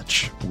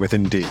 match with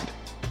Indeed.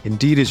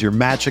 Indeed is your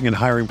matching and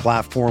hiring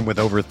platform with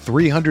over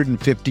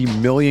 350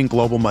 million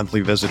global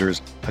monthly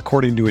visitors,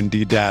 according to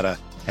Indeed data,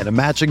 and a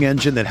matching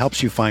engine that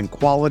helps you find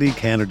quality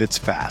candidates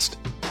fast.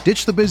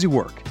 Ditch the busy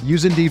work.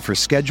 Use Indeed for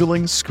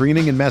scheduling,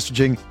 screening, and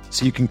messaging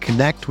so you can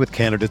connect with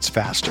candidates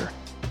faster.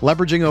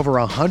 Leveraging over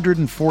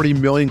 140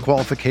 million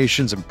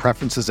qualifications and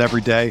preferences every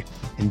day,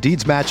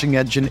 Indeed's matching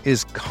engine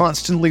is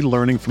constantly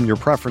learning from your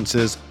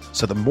preferences,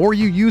 so the more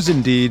you use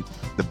Indeed,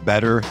 the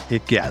better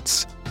it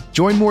gets.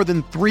 Join more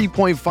than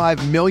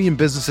 3.5 million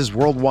businesses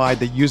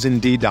worldwide that use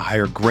Indeed to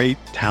hire great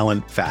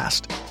talent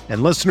fast.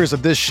 And listeners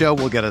of this show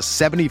will get a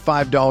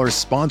 $75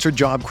 sponsored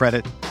job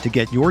credit to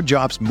get your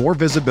jobs more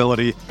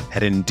visibility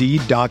at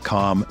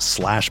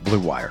Indeed.com/Blue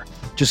Wire.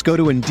 Just go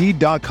to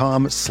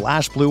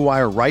Indeed.com/Blue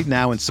Wire right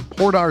now and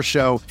support our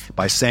show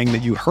by saying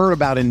that you heard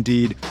about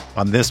Indeed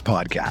on this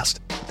podcast.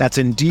 That's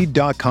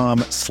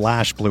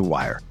Indeed.com/Blue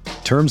Wire.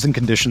 Terms and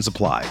conditions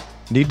apply.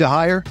 Need to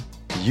hire?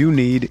 You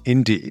need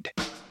Indeed.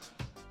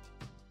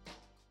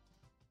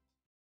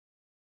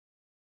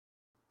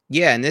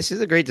 Yeah, and this is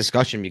a great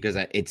discussion because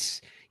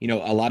it's,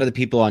 a lot of the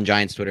people on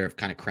Giants Twitter have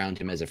kind of crowned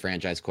him as a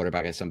franchise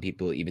quarterback, as some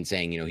people even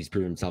saying, he's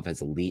proven himself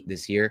as elite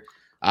this year.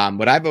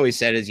 What I've always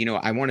said is,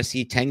 I want to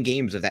see 10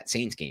 games of that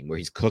Saints game where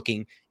he's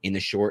cooking in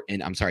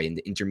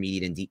the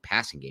intermediate and deep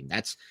passing game.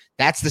 That's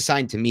the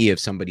sign to me of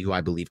somebody who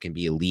I believe can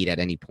be elite at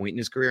any point in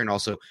his career. And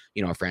also,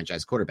 a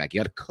franchise quarterback.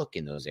 You got to cook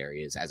in those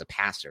areas as a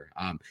passer.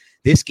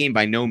 This game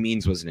by no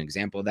means was an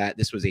example of that.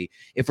 This was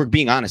if we're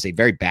being honest, a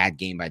very bad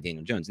game by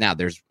Daniel Jones. Now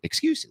there's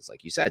excuses,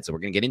 like you said, so we're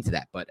going to get into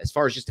that. But as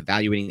far as just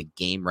evaluating the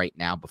game right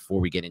now,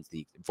 before I get into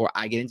the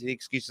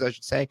excuses, I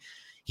should say,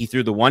 he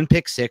threw the one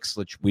pick six,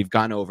 which we've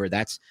gone over.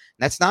 That's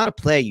not a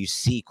play you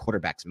see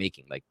quarterbacks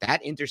making. Like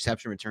that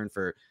interception return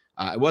for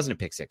it wasn't a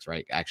pick six,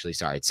 right? Actually,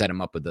 sorry, it set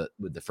him up with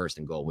the first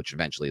and goal, which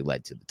eventually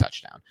led to the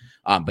touchdown.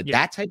 But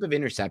that type of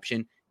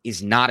interception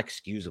is not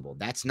excusable.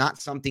 That's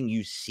not something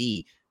you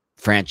see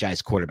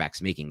franchise quarterbacks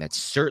making. That's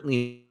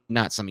certainly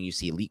not something you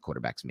see elite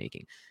quarterbacks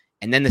making.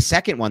 And then the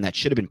second one that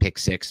should have been pick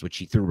six, which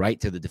he threw right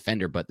to the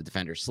defender, but the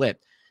defender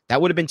slipped. That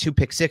would have been two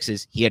pick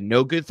sixes. He had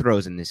no good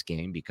throws in this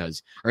game he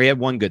had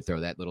one good throw,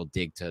 that little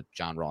dig to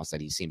John Ross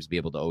that he seems to be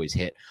able to always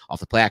hit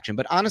off the play action.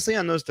 But honestly,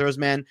 on those throws,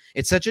 man,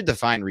 it's such a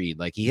defined read.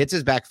 Like he hits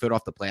his back foot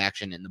off the play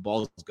action and the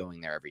ball is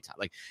going there every time.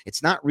 Like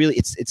it's not really,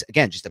 it's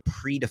again, just a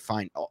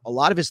predefined, a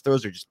lot of his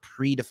throws are just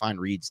predefined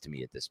reads to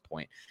me at this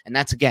point. And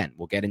that's, again,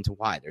 we'll get into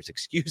why there's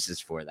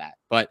excuses for that.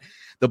 But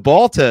the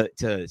ball to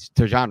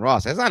John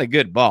Ross, that's not a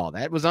good ball.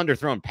 That was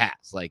underthrown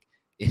pass. Like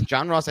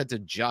John Ross had to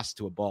adjust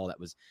to a ball that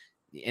was,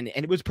 and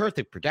it was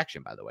perfect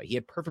protection, by the way. He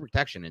had perfect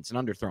protection. It's an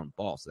underthrown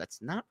ball, so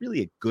that's not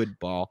really a good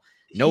ball.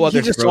 He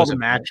just saw the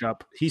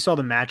matchup. He saw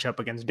the matchup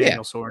against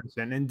Daniel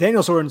Sorensen. And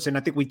Daniel Sorensen,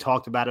 I think we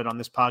talked about it on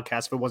this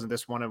podcast. If it wasn't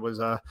this one, it was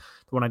the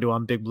one I do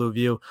on Big Blue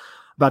View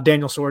about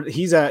Daniel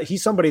Sorensen.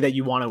 He's somebody that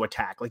you want to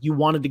attack. Like you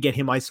wanted to get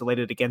him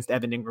isolated against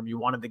Evan Ingram. You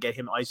wanted to get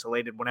him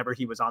isolated whenever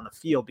he was on the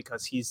field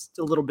because he's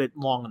a little bit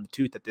long in the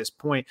tooth at this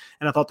point.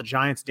 And I thought the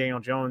Giants, Daniel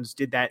Jones,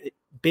 did that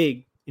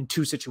big in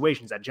two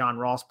situations. That John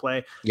Ross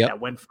play that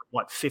went for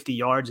 50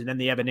 yards, and then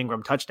the Evan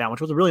Ingram touchdown,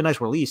 which was a really nice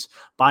release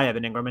by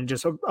Evan Ingram, and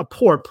just a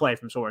poor play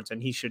from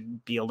Sorensen. He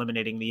should be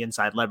eliminating the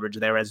inside leverage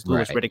there. As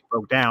Louis Riddick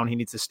broke down, he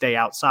needs to stay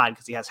outside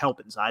because he has help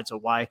inside. So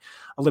why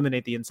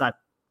eliminate the inside?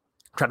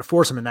 Try to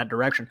force him in that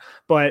direction.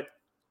 But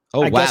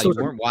you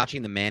weren't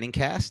watching the Manning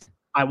cast?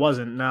 I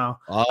wasn't. No.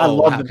 I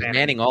love the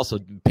Manning.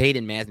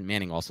 Peyton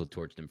Manning also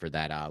torched him for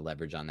that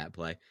leverage on that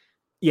play.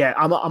 Yeah,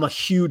 I'm a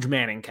huge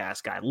Manning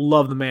cast guy.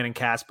 Love the Manning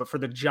cast, but for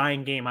the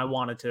Giant game, I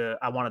wanted to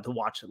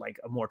watch like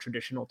a more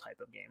traditional type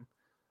of game.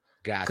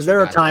 Because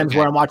there are times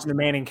where I'm watching the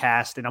Manning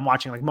cast and I'm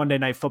watching like Monday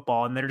Night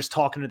Football and they're just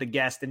talking to the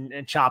guest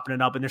and chopping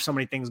it up and there's so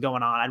many things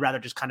going on. I'd rather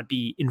just kind of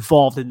be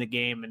involved in the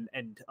game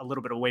and a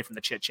little bit away from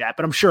the chit chat.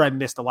 But I'm sure I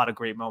missed a lot of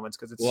great moments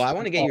because it's. Well, I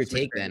want to get your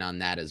take then on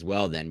that as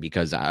well, then,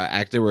 because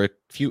there were a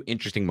few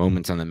interesting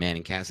moments on the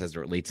Manning cast as it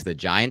relates to the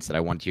Giants that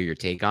I want to hear your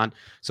take on.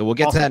 So we'll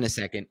get to that in a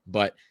second,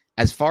 but.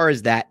 As far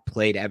as that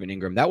play to Evan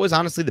Ingram, that was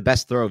honestly the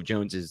best throw of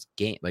Jones's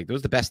game. Like, that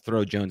was the best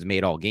throw Jones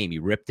made all game. He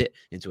ripped it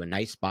into a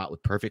nice spot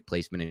with perfect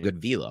placement and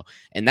good velo.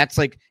 And that's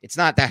like, it's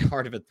not that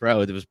hard of a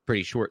throw. It was a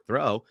pretty short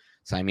throw.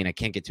 So, I mean, I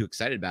can't get too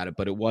excited about it,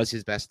 but it was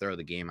his best throw of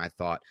the game, I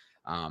thought.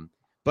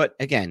 But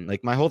again,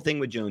 like my whole thing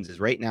with Jones is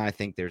right now, I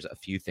think there's a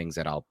few things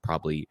that I'll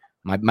probably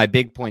my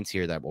big points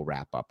here that we'll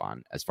wrap up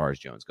on as far as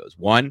Jones goes.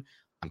 One,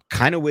 I'm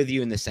kind of with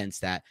you in the sense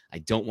that I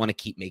don't want to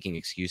keep making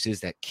excuses.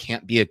 That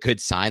can't be a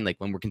good sign. Like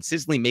when we're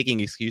consistently making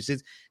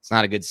excuses, it's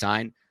not a good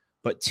sign.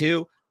 But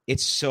two,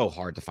 it's so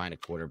hard to find a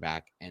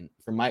quarterback. And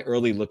from my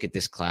early look at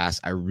this class,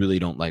 I really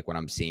don't like what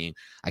I'm seeing.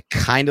 I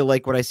kind of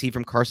like what I see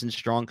from Carson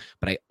Strong,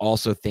 but I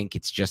also think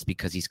it's just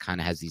because he's kind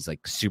of has these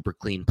like super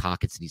clean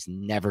pockets that he's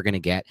never going to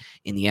get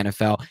in the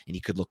NFL. And he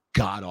could look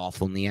god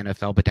awful in the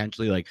NFL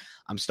potentially. Like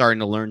I'm starting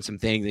to learn some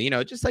things,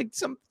 just like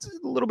a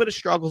little bit of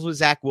struggles with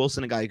Zach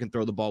Wilson, a guy who can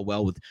throw the ball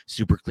well with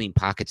super clean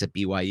pockets at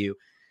BYU.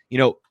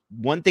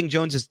 One thing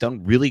Jones has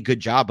done really good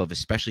job of,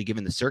 especially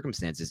given the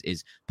circumstances,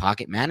 is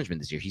pocket management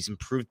this year. He's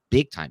improved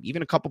big time.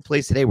 Even a couple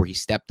plays today where he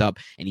stepped up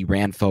and he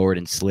ran forward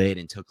and slid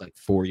and took like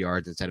 4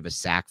 yards instead of a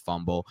sack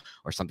fumble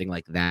or something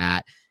like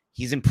that.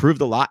 He's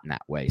improved a lot in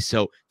that way.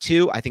 So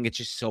 2, I think it's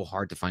just so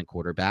hard to find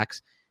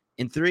quarterbacks.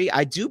 And 3,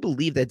 I do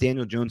believe that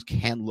Daniel Jones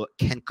can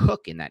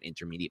cook in that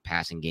intermediate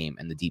passing game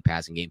and the deep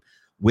passing game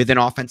with an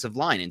offensive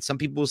line. And some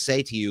people will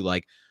say to you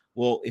like,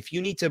 well, if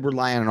you need to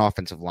rely on an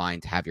offensive line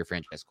to have your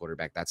franchise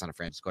quarterback, that's not a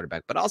franchise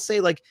quarterback. But I'll say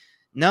like,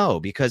 no,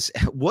 because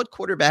what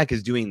quarterback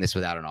is doing this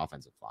without an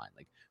offensive line?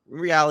 Like in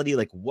reality,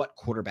 like what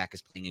quarterback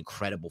is playing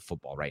incredible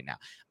football right now?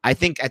 I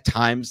think at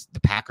times the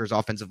Packers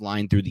offensive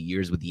line through the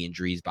years with the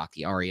injuries,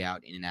 Bakhtiari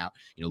out, in and out,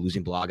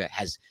 losing Blaga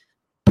has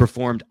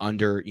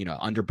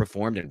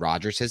underperformed, and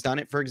Rodgers has done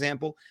it, for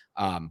example.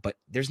 But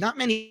there's not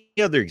many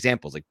other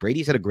examples. Like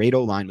Brady's had a great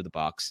O-line with the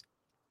Bucs.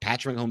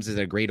 Patrick Mahomes is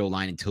a great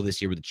O-line until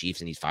this year with the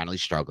Chiefs, and he's finally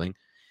struggling.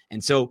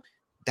 And so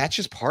that's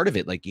just part of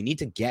it. Like you need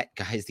to get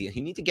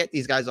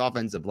these guys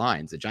offensive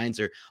lines. The Giants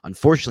are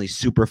unfortunately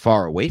super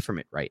far away from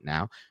it right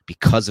now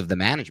because of the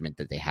management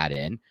that they had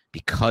in,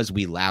 because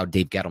we allowed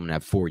Dave Gettleman to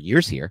have 4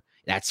 years here.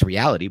 That's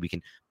reality. We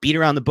can beat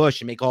around the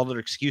bush and make all of their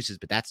excuses,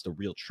 but that's the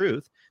real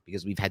truth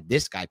because we've had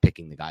this guy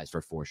picking the guys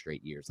for 4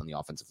 straight years on the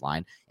offensive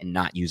line and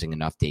not using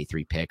enough day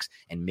 3 picks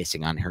and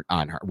missing on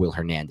Will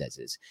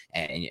Hernandez's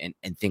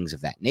and things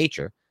of that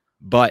nature.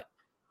 But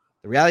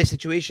the reality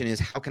situation is,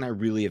 how can I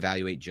really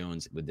evaluate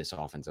Jones with this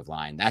offensive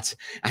line?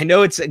 I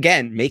know it's,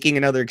 again, making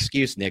another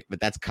excuse, Nick,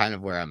 but that's kind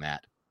of where I'm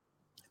at.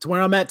 It's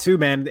where I'm at too,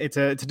 man. It's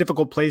a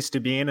difficult place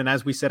to be in. And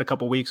as we said a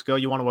couple weeks ago,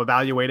 you want to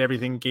evaluate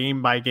everything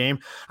game by game.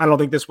 I don't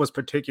think this was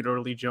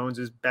particularly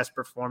Jones's best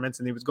performance.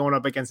 And he was going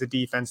up against a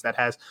defense that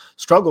has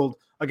struggled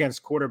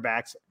against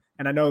quarterbacks.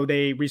 And I know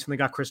they recently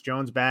got Chris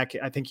Jones back.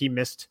 I think he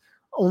missed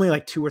only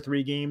like 2 or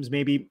 3 games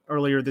maybe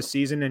earlier this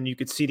season, and you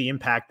could see the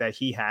impact that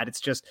he had.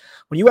 It's just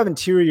when you have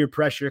interior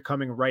pressure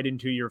coming right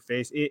into your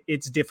face,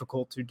 it's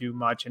difficult to do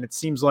much. And it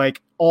seems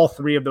like all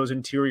 3 of those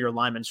interior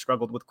linemen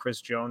struggled with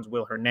Chris Jones,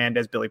 Will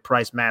Hernandez, Billy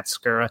Price, Matt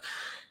Skura.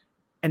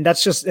 And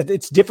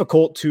it's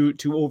difficult to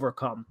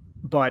overcome.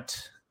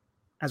 But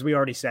as we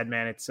already said,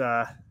 man, it's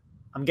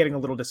I'm getting a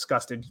little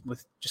disgusted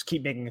with just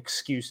keep making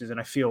excuses, and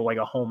I feel like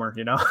a homer,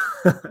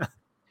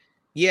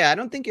 Yeah, I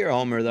don't think you're a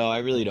homer, though. I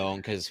really don't.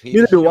 Because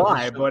neither do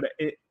I, but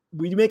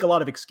we make a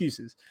lot of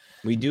excuses.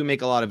 We do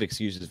make a lot of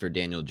excuses for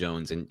Daniel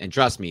Jones. And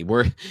trust me,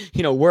 we're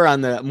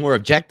on the more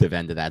objective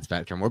end of that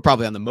spectrum. We're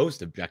probably on the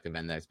most objective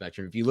end of that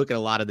spectrum. If you look at a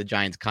lot of the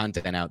Giants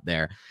content out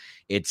there,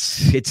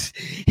 it's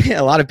a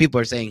lot of people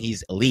are saying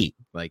he's elite,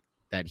 like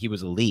that he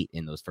was elite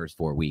in those first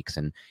 4 weeks.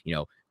 And,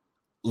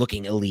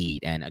 looking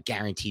elite and a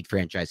guaranteed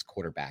franchise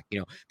quarterback.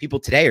 People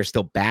today are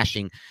still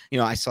bashing.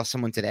 I saw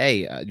someone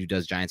today who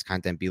does Giants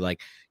content be like,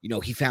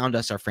 he found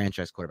us our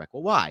franchise quarterback.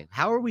 Well, why?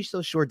 How are we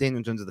so sure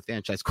Daniel Jones is the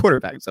franchise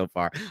quarterback so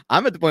far?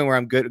 I'm at the point where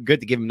I'm good to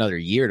give him another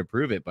year to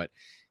prove it, but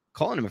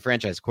calling him a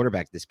franchise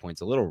quarterback at this point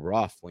is a little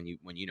rough when you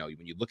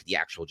look at the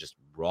actual just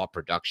raw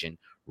production,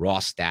 raw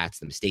stats,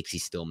 the mistakes he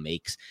still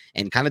makes,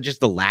 and kind of just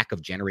the lack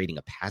of generating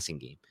a passing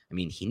game. I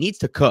mean, he needs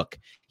to cook.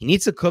 He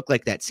needs to cook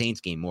like that Saints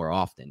game more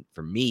often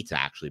for me to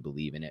actually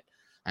believe in it.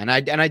 And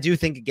I do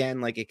think,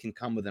 again, like it can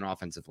come with an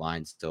offensive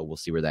line. So we'll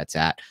see where that's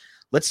at.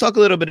 Let's talk a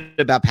little bit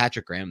about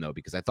Patrick Graham, though,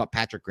 because I thought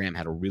Patrick Graham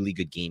had a really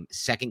good game,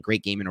 second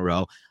great game in a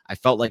row. I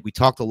felt like we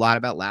talked a lot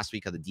about last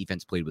week how the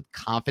defense played with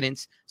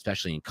confidence,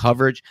 especially in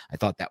coverage. I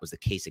thought that was the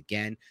case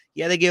again.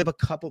 Yeah, they gave up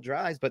a couple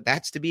drives, but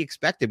that's to be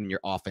expected when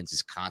your offense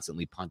is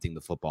constantly punting the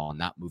football and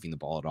not moving the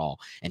ball at all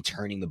and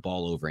turning the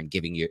ball over and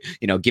giving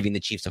the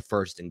Chiefs a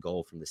 1st and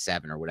goal from the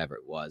 7 or whatever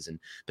it was.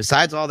 And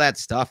besides all that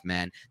stuff,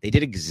 man, they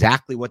did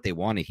exactly what they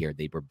wanted here.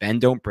 They were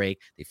bend, don't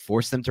break. They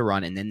forced them to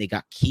run, and then they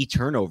got key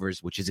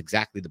turnovers, which is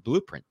exactly the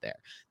blueprint there.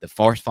 The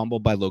forced fumble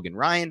by Logan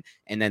Ryan,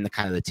 and then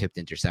the tipped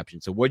interception.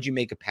 So what'd you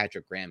make of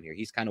Patrick Graham here?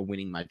 He's kind of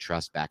winning my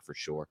trust back for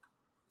sure.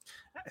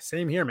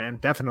 Same here, man.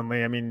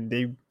 Definitely. I mean,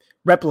 they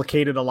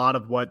replicated a lot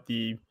of what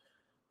the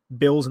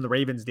Bills and the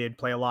Ravens did,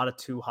 play a lot of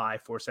too high,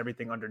 force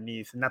everything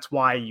underneath. And that's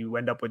why you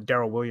end up with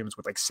Darrell Williams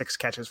with like 6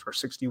 catches for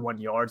 61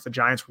 yards. The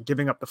Giants were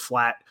giving up the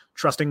flat,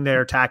 trusting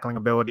their tackling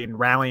ability and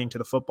rallying to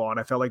the football. And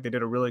I felt like they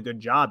did a really good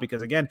job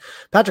because, again,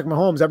 Patrick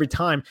Mahomes, every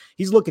time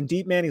he's looking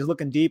deep, man, he's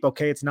looking deep.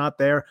 Okay, it's not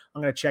there.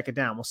 I'm going to check it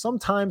down. Well,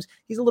 sometimes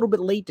he's a little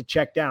bit late to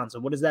check down. So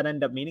what does that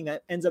end up meaning?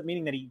 That ends up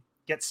meaning that he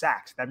get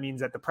sacked. That means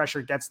that the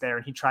pressure gets there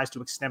and he tries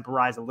to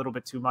extemporize a little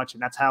bit too much.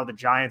 And that's how the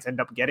Giants end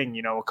up getting,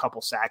 a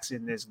couple sacks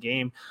in this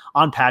game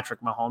on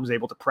Patrick Mahomes,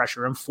 able to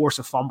pressure him, force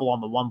a fumble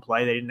on the one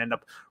play. They didn't end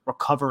up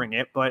recovering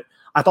it, but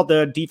I thought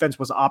the defense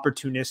was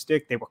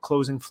opportunistic. They were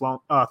closing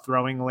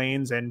throwing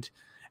lanes and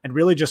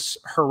really just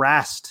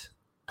harassed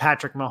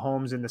Patrick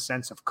Mahomes in the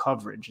sense of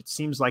coverage. It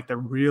seems like they're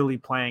really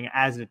playing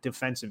as a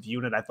defensive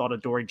unit. I thought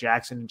Adoree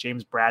Jackson,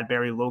 James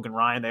Bradbury, Logan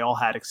Ryan, they all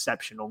had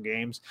exceptional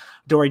games.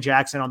 Adoree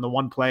Jackson on the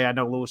one play, I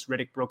know Louis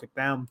Riddick broke it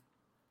down.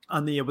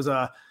 It was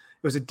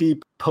a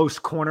deep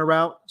post corner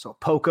route, so a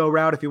POCO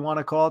route if you want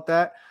to call it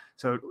that.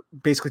 So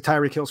basically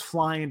Tyreek Hill's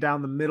flying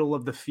down the middle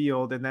of the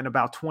field, and then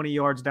about 20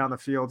 yards down the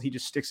field, he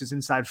just sticks his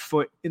inside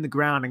foot in the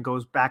ground and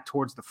goes back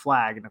towards the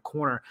flag in a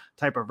corner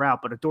type of route.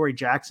 But Adoree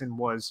Jackson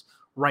was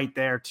right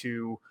there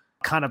to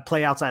kind of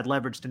play outside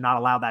leverage to not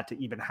allow that to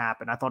even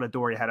happen. I thought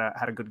Adoree had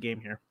a good game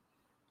here.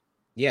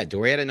 Yeah,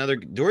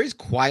 Doree's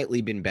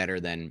quietly been better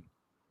than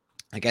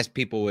I guess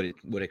people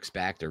would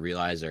expect or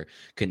realize or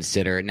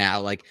consider. Now,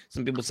 like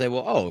some people say,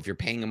 well, if you're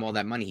paying him all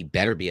that money, he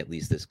better be at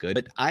least this good.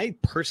 But I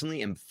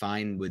personally am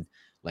fine with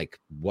like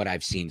what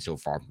I've seen so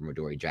far from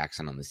Adoree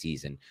Jackson on the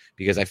season,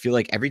 because I feel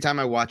like every time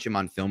I watch him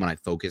on film and I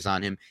focus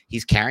on him,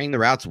 he's carrying the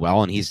routes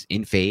well and he's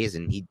in phase,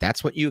 and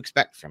that's what you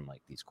expect from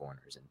like these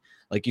corners. And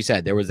like you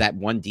said, there was that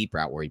one deep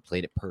route where he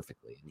played it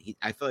perfectly. And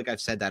I feel like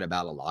I've said that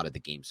about a lot of the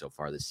games so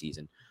far this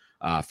season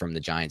from the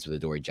Giants with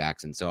Adoree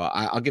Jackson. So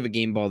I'll give a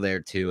game ball there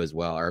too as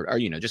well, or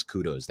just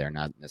kudos there,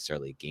 not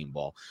necessarily a game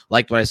ball.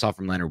 Liked what I saw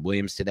from Leonard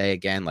Williams today.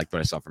 Again, liked what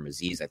I saw from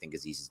Azeez. I think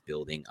Azeez is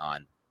building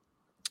on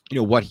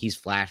what he's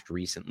flashed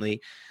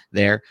recently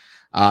there.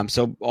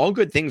 So all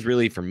good things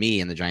really for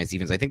me in the Giants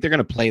defense. I think they're going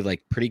to play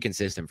like pretty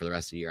consistent for the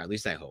rest of the year. At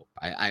least I hope.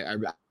 I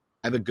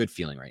have a good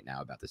feeling right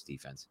now about this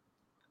defense.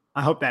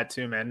 I hope that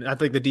too, man. I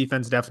think the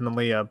defense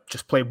definitely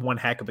just played one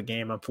heck of a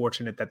game. I'm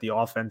fortunate that the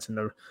offense and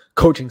the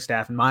coaching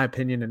staff, in my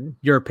opinion, and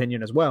your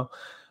opinion as well,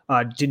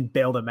 didn't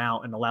bail them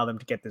out and allow them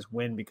to get this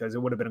win, because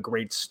it would have been a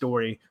great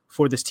story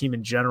for this team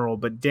in general.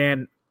 But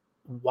Dan,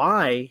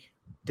 why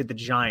did the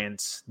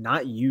Giants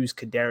not use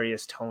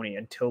Kadarius Toney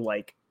until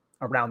like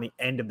around the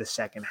end of the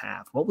second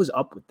half? What was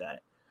up with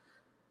that?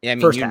 Yeah, I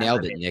mean, you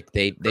nailed it, Nick.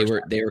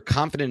 They were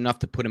confident enough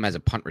to put him as a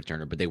punt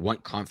returner, but they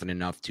weren't confident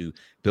enough to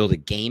build a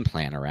game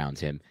plan around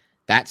him.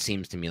 That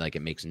seems to me like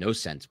it makes no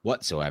sense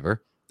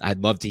whatsoever.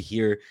 I'd love to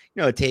hear,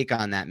 a take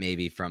on that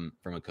maybe from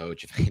a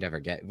coach if we could ever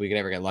get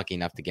lucky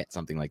enough to get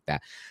something like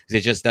that. Because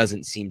it just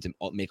doesn't seem to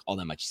make all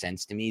that much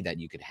sense to me that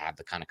you could have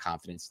the kind of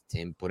confidence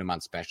to put him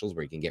on specials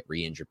where he can get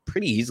re-injured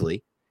pretty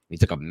easily. He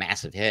took a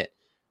massive hit,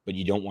 but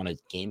you don't want to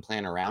game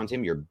plan around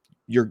him.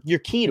 You're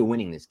key to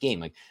winning this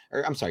game.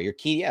 You're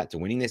key, to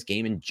winning this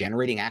game and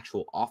generating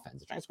actual offense.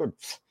 The Giants scored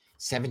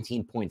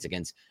 17 points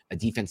against a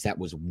defense that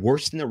was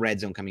worse in the red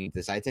zone coming into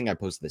this. I think I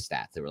posted the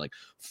stats. They were like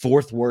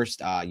fourth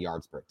worst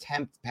yards per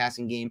attempt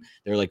passing game.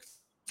 They're like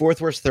fourth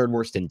worst, third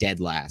worst, and dead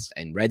last.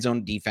 And red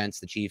zone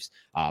defense, the Chiefs,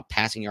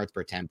 passing yards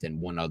per attempt,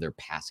 and one other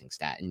passing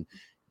stat. And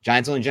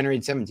Giants only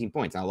generated 17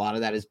 points. Now, a lot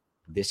of that is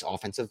this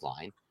offensive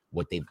line.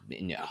 What they've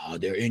been,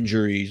 their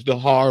injuries, the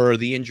horror of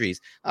the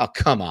injuries. Oh,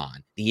 come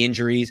on. The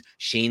injuries,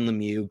 Shane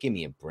Lemieux, give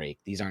me a break.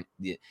 These aren't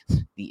the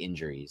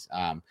injuries.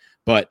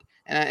 But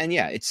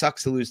it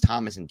sucks to lose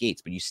Thomas and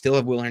Gates, but you still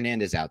have Will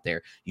Hernandez out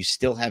there. You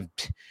still have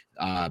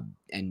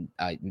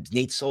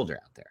Nate Solder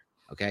out there,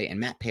 okay? And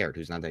Matt Parrott,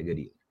 who's not that good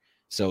either.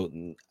 So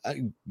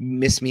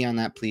miss me on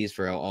that, please,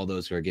 for all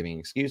those who are giving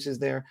excuses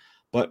there.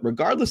 But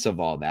regardless of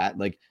all that,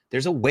 like,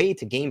 there's a way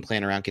to game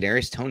plan around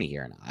Kadarius Toney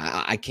here. And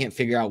I can't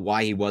figure out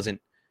why he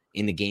wasn't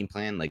in the game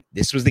plan. Like,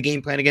 this was the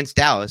game plan against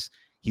Dallas.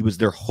 He was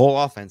their whole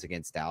offense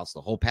against Dallas, the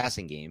whole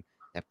passing game.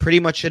 That pretty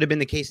much should have been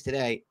the case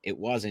today. It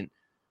wasn't.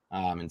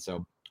 And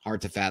so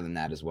hard to fathom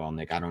that as well,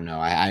 Nick. I don't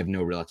know. I have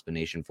no real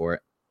explanation for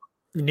it.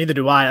 Neither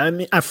do I. I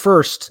mean, at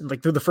first,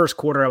 like through the first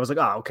quarter, I was like,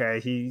 oh, okay,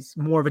 he's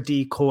more of a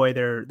decoy.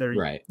 They're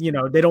right.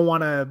 They don't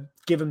want to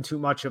give him too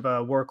much of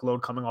a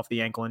workload coming off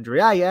the ankle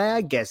injury.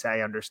 I guess I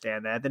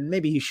understand that. Then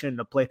maybe he shouldn't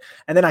have played.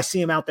 And then I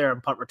see him out there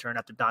in punt return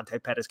after Dante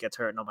Pettis gets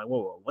hurt. And I'm like,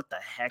 whoa, what the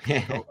heck?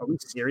 Are we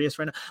serious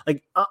right now?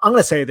 Like, I'm going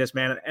to say this,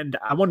 man. And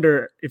I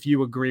wonder if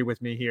you agree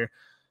with me here.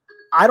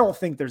 I don't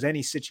think there's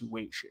any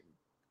situation.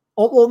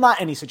 Well, not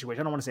any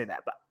situation. I don't want to say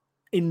that. But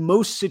in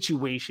most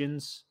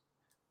situations,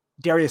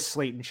 Darius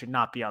Slayton should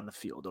not be on the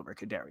field over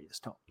Kadarius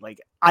Toney. Like,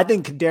 I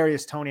think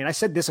Kadarius Toney, and I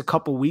said this a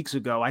couple weeks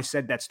ago, I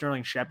said that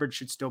Sterling Shepard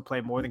should still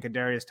play more than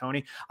Kadarius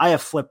Toney. I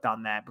have flipped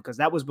on that because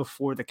that was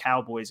before the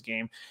Cowboys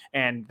game,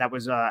 and that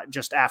was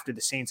just after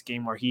the Saints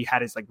game where he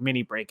had his like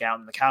mini breakout,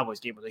 and the Cowboys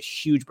game was a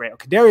huge breakout.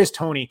 Kadarius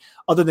Toney,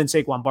 other than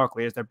Saquon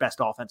Barkley, is their best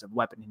offensive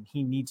weapon, and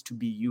he needs to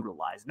be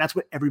utilized. And that's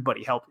what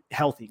everybody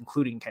healthy,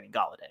 including Kenny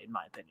Golladay, in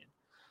my opinion.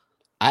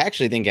 I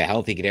actually think a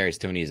healthy Kadarius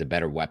Toney is a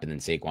better weapon than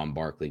Saquon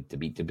Barkley, to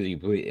be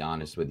completely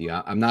honest with you.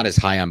 I'm not as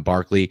high on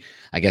Barkley,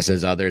 I guess,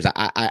 as others.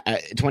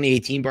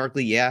 2018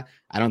 Barkley, yeah.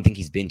 I don't think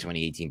he's been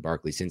 2018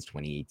 Barkley since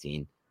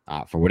 2018.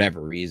 for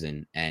whatever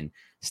reason, and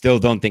still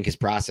don't think his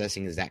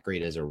processing is that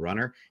great as a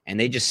runner. And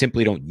they just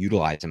simply don't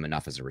utilize him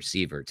enough as a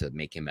receiver to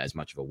make him as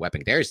much of a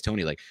weapon. There's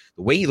Tony, like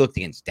the way he looked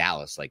against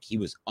Dallas, like he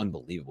was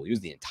unbelievable. He was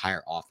the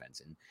entire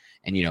offense.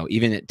 And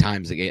even at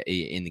times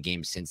in the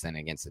game since then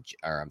against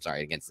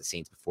the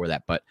Saints before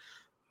that. But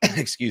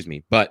excuse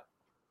me. But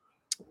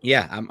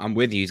yeah, I'm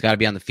with you. He's got to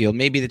be on the field.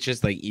 Maybe that's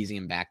just like easing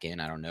him back in.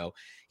 I don't know.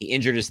 He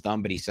injured his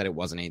thumb, but he said it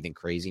wasn't anything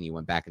crazy, and he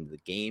went back into the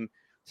game.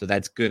 So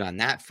that's good on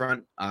that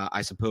front,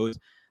 I suppose.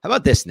 How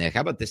about this, Nick?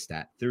 How about this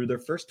stat? Through their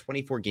first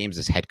 24 games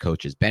as head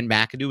coaches, Ben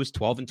McAdoo was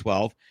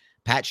 12-12,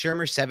 Pat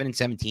Shurmur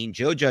 7-17,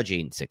 Joe Judge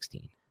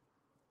 8-16.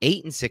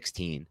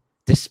 8-16,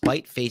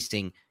 despite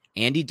facing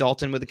Andy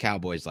Dalton with the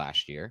Cowboys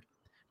last year,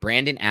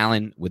 Brandon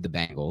Allen with the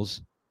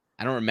Bengals.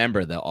 I don't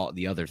remember the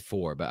other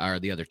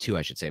the other two,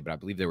 I should say, but I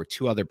believe there were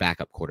two other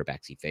backup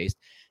quarterbacks he faced.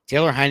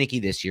 Taylor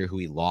Heineke this year, who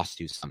he lost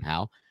to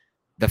somehow.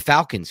 The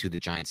Falcons, who the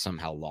Giants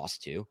somehow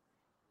lost to.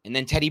 And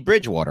then Teddy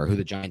Bridgewater, who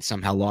the Giants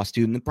somehow lost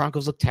to, and the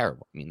Broncos look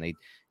terrible. I mean,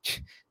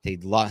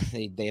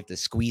 they have to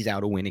squeeze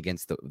out a win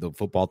against the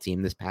football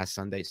team this past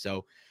Sunday.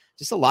 So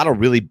just a lot of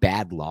really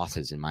bad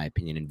losses, in my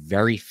opinion, and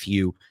very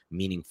few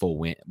meaningful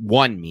win.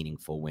 One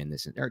meaningful win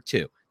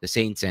two. The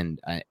Saints and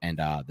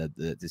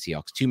the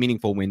Seahawks. Two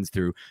meaningful wins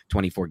through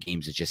 24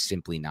 games is just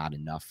simply not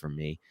enough for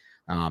me.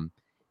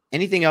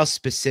 Anything else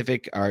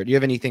specific, or do you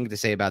have anything to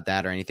say about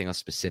that, or anything else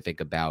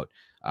specific about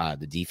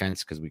the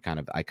defense? Because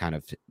I kind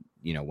of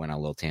went on a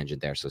little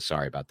tangent there, so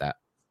sorry about that.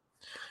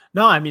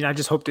 No, I mean, I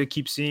just hope to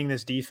keep seeing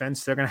this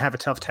defense. They're going to have a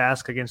tough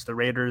task against the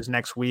Raiders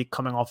next week,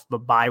 coming off of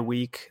a bye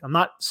week. I'm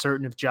not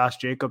certain if Josh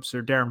Jacobs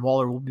or Darren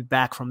Waller will be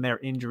back from their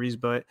injuries,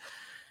 but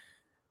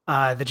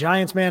the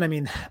Giants, man, I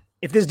mean,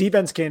 if this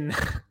defense can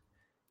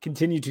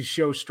continue to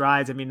show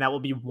strides, I mean, that will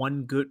be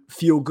one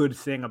feel-good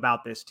thing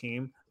about this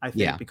team, I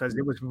think, because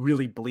it was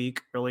really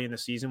bleak early in the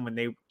season when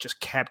they just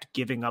kept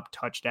giving up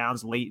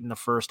touchdowns late in the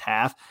first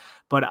half.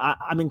 But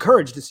I'm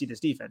encouraged to see this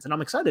defense, and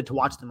I'm excited to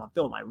watch them on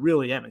film. I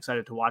really am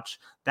excited to watch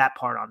that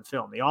part on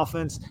film. The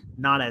offense,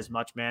 not as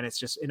much, man. It's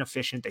just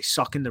inefficient. They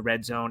suck in the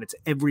red zone. It's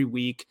every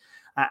week.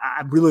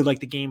 I really liked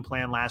the game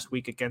plan last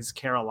week against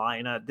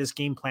Carolina. This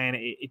game plan,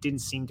 it didn't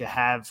seem to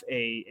have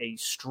a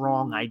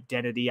strong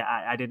identity.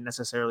 I didn't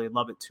necessarily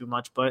love it too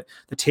much, but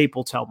the tape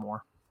will tell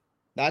more.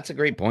 That's a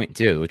great point,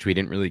 too, which we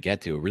didn't really get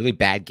to. A really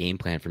bad game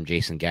plan from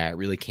Jason Garrett.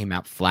 Really came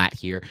out flat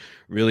here.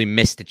 Really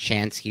missed a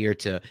chance here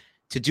to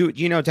do,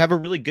 to have a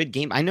really good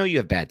game. I know you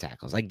have bad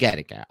tackles. I get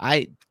it, Garrett.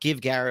 I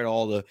give Garrett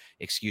all the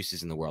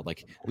excuses in the world.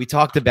 Like, we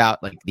talked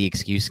about, like, the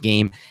excuse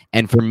game.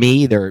 And for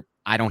me,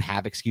 I don't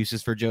have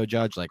excuses for Joe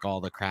Judge. Like, all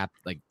the crap.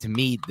 Like, to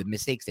me,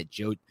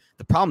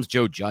 the problems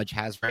Joe Judge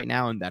has right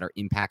now and that are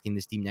impacting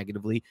this team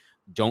negatively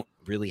don't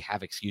really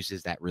have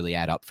excuses that really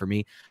add up for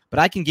me. But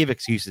I can give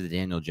excuses to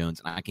Daniel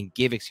Jones, and I can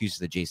give excuses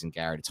to Jason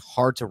Garrett. It's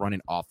hard to run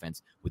an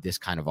offense with this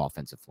kind of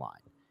offensive line.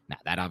 Now,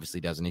 that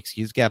obviously doesn't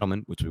excuse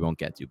Gettleman, which we won't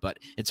get to, but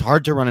it's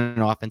hard to run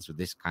an offense with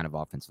this kind of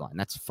offensive line.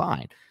 That's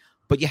fine.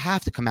 But you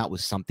have to come out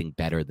with something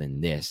better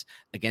than this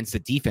against a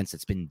defense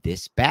that's been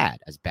this bad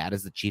as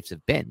the Chiefs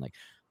have been. Like,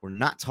 we're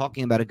not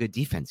talking about a good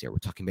defense here. We're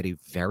talking about a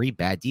very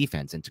bad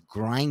defense. And to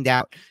grind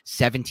out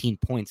 17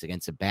 points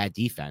against a bad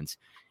defense,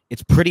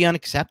 it's pretty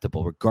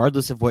unacceptable,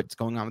 regardless of what's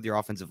going on with your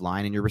offensive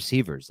line and your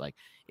receivers. Like,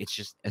 it's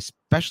just,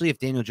 especially if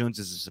Daniel Jones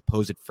is a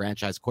supposed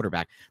franchise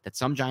quarterback that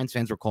some Giants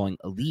fans were calling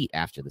elite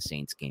after the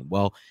Saints game.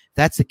 Well, if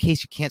that's the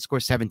case, you can't score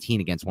 17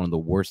 against one of the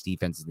worst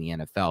defenses in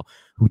the NFL,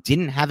 who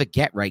didn't have a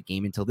get-right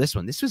game until this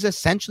one. This was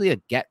essentially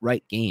a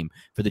get-right game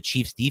for the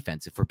Chiefs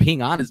defense, if we're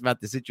being honest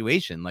about the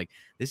situation. Like,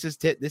 this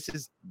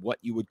is what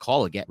you would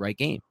call a get-right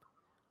game.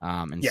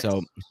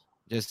 So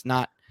just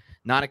not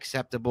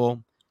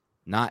acceptable.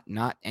 Not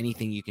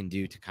anything you can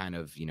do to kind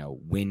of,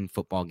 win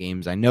football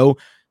games. I know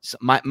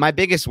my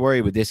biggest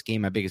worry with this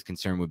game, my biggest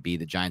concern would be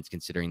the Giants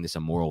considering this a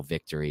moral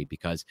victory,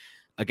 because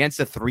against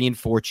a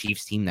 3-4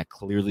 Chiefs team that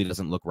clearly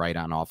doesn't look right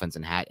on offense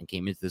and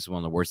came into this one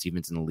of the worst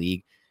defense in the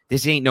league,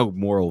 this ain't no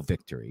moral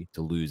victory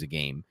to lose a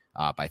game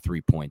by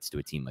 3 points to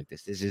a team like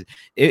this. This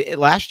is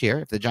last year.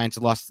 If the Giants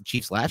had lost the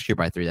Chiefs last year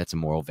by 3, that's a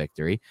moral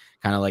victory.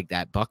 Kind of like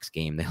that Bucks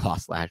game they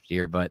lost last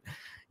year. But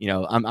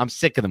I'm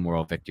sick of the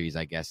moral victories,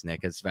 I guess,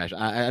 Nick. Especially,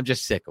 I'm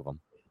just sick of them.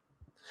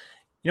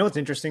 You know what's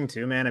interesting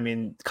too, man? I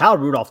mean, Kyle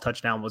Rudolph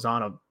touchdown was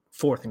on a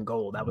 4th and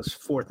goal. That was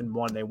 4th and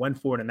 1. They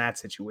went for it in that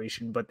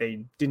situation, but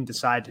they didn't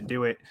decide to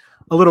do it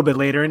a little bit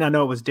later. And I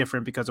know it was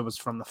different because it was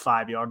from the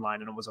 5-yard line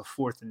and it was a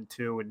 4th and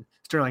 2. And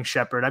Sterling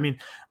Shepard, I mean,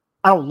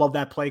 I don't love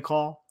that play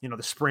call,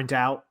 the sprint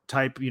out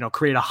type,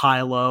 create a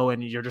high-low,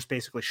 and you're just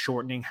basically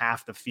shortening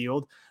half the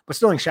field. But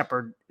Sterling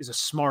Shepard is a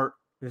smart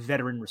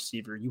veteran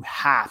receiver. You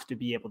have to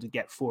be able to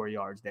get 4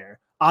 yards there.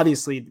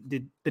 Obviously,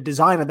 the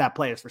design of that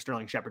play is for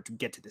Sterling Shepard to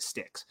get to the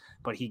sticks,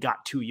 but he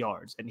got 2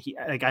 yards. And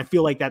I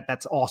feel like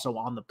that's also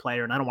on the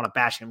player. And I don't want to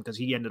bash him because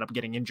he ended up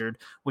getting injured,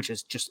 which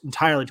is just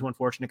entirely too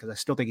unfortunate because I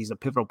still think he's a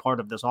pivotal part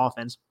of this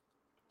offense.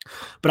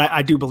 But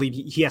I do believe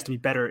he has to be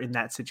better in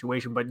that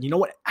situation. But you know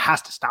what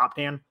has to stop,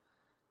 Dan?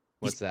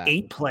 What's that?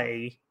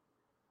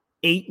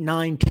 8,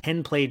 9,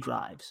 10 play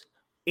drives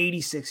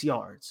 86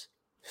 yards,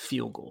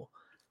 field goal.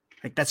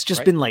 Like that's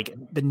just been like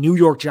the New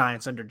York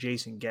Giants under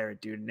Jason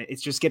Garrett, dude. And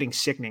it's just getting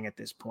sickening at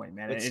this point,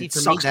 man. But see,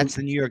 for me, that's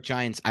the New York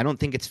Giants. I don't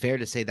think it's fair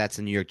to say that's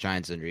the New York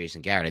Giants under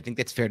Jason Garrett. I think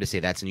that's fair to say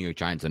that's the New York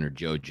Giants under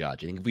Joe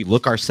Judge. I think if we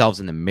look ourselves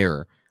in the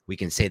mirror, we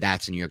can say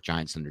that's the New York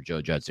Giants under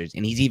Joe Judge.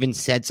 And he's even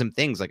said some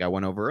things like I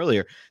went over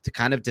earlier to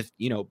kind of,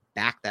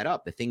 back that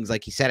up. The things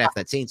like he said after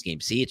that Saints game.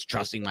 See, it's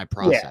trusting my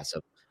process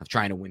of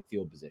trying to win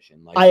field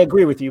position. Like, I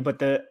agree with you,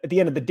 but at the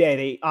end of the day,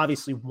 they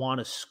obviously want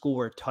to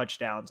score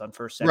touchdowns on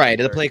first, second, right.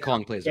 The play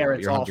calling plays well.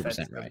 You're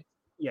 100% right.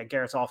 Yeah,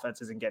 Garrett's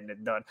offense isn't getting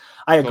it done.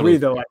 I agree,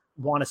 though. I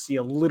want to see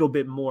a little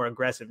bit more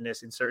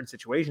aggressiveness in certain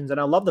situations, and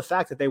I love the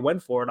fact that they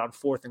went for it on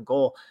 4th and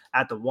goal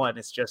at the 1.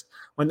 It's just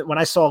when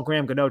I saw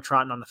Graham Gano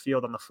trotting on the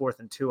field on the 4th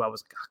and 2, I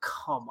was like, oh,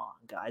 come on,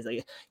 guys!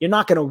 Like, you're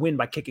not going to win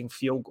by kicking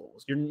field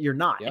goals. You're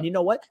not. Yep. And you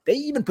know what? They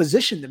even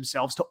positioned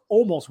themselves to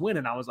almost win,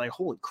 and I was like,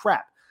 holy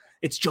crap!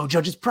 It's Joe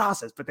Judge's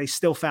process, but they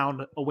still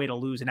found a way to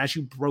lose. And as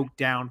you broke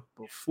down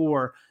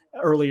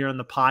earlier in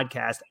the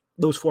podcast,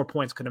 those 4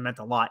 points could have meant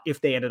a lot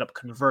if they ended up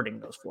converting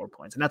those 4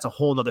 points. And that's a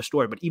whole nother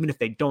story. But even if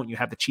they don't, you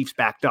have the Chiefs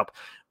backed up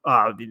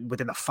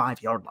within the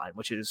 5-yard line,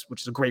 which is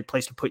a great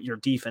place to put your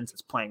defense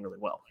that's playing really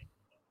well.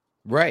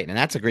 Right. And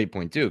that's a great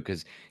point too.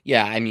 Cause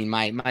I mean,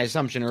 my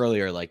assumption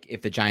earlier, like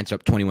if the Giants are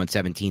up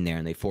 21-17 there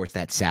and they force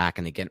that sack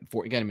and they get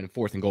them in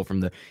 4th and goal from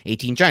the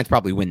 18, Giants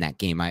probably win that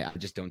game. I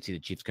just don't see the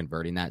Chiefs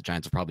converting that.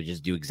 Giants will probably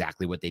just do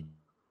exactly what they did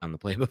on the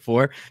play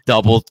before.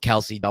 Double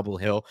Kelsey, double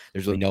Hill.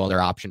 There's really no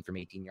other option from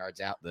 18 yards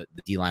out. The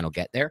D-line will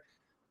get there.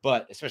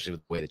 But especially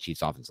with the way the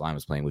Chiefs offensive line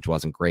was playing, which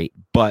wasn't great.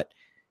 But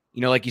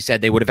like you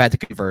said, they would have had to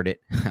convert it.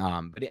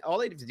 But all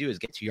they have to do is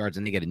get 2 yards,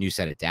 and they get a new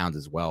set of downs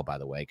as well, by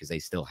the way, because they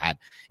still had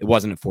 – it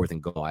wasn't a 4th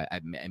and goal. I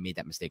made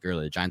that mistake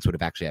earlier. The Giants would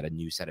have actually had a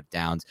new set of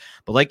downs.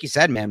 But like you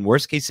said, man,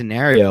 worst-case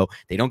scenario,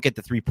 they don't get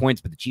the 3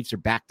 points, but the Chiefs are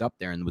backed up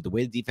there. And with the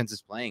way the defense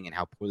is playing and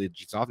how poorly the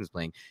Chiefs offense is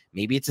playing,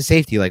 maybe it's a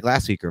safety like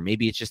last week, or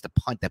maybe it's just a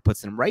punt that puts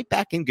them right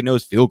back in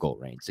Gano's field goal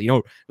range. So you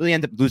don't really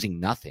end up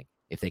losing nothing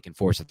if they can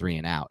force a 3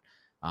 and out,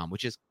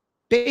 which is –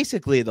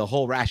 basically the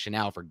whole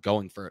rationale for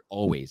going for it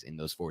always in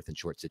those 4th and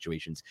short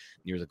situations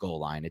near the goal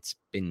line. It's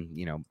been,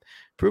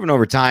 proven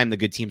over time. The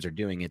good teams are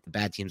doing it. The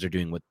bad teams are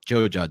doing what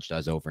Joe Judge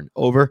does over and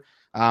over.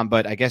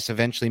 But I guess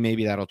eventually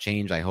maybe that'll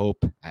change. I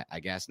hope,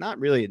 I guess not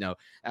really. No,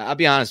 I'll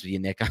be honest with you,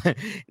 Nick,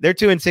 they're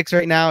 2-6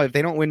 right now. If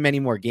they don't win many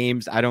more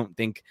games, I don't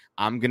think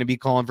I'm going to be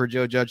calling for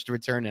Joe Judge to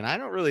return. And I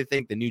don't really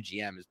think the new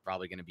GM is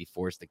probably going to be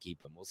forced to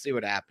keep him. We'll see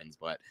what happens,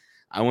 but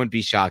I wouldn't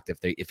be shocked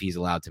if he's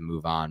allowed to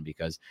move on,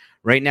 because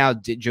right now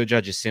Joe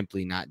Judge is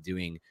simply not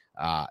doing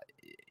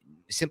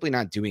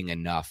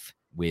enough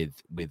with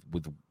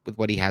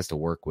what he has to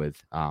work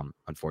with,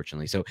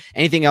 unfortunately. So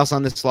anything else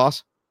on this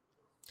loss?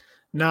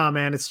 Nah,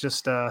 man, it's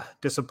just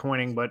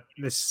disappointing, but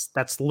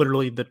that's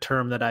literally the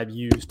term that I've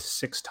used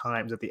 6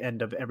 times at the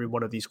end of every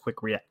one of these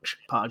quick reaction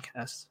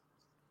podcasts.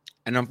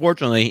 And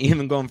unfortunately,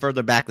 even going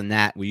further back than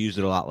that, we used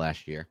it a lot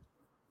last year.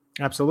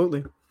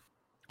 Absolutely.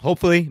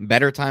 Hopefully,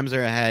 better times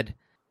are ahead.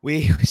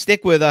 We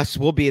stick with us.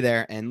 We'll be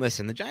there. And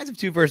listen, the Giants have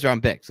 2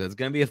 first-round picks, so it's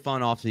going to be a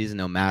fun offseason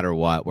no matter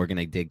what. We're going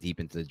to dig deep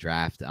into the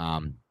draft.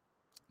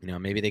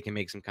 Maybe they can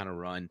make some kind of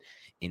run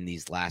in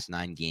these last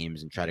 9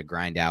 games and try to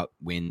grind out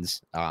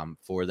wins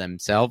for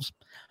themselves.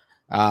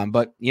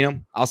 But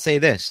I'll say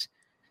this.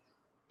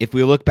 If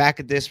we look back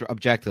at this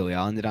objectively,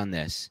 I'll end it on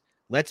this.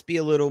 Let's be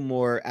a little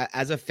more,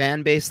 as a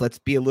fan base, let's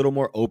be a little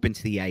more open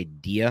to the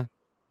idea.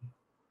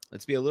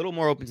 Let's be a little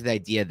more open to the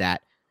idea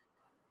that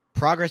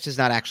progress is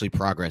not actually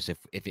progress if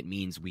it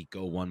means we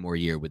go one more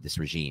year with this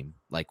regime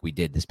like we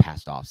did this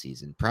past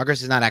offseason.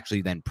 Progress is not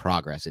actually then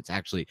progress. It's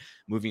actually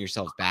moving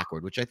yourselves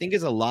backward, which I think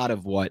is a lot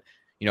of what,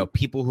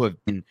 people who have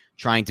been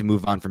trying to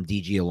move on from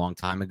DG a long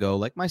time ago,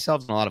 like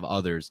myself and a lot of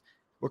others,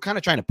 we're kind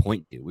of trying to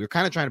point to. We're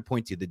kind of trying to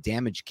point to the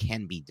damage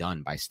can be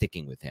done by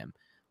sticking with him.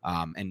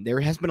 And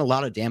there has been a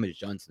lot of damage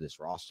done to this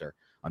roster,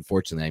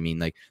 unfortunately. I mean,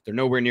 like, they're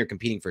nowhere near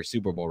competing for a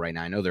Super Bowl right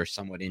now. I know they're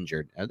somewhat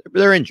injured.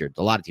 They're injured.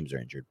 A lot of teams are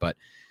injured, but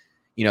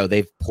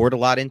they've poured a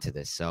lot into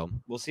this. So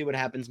we'll see what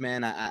happens,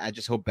 man. I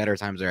just hope better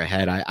times are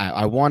ahead.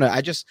 I want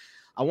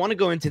to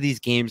go into these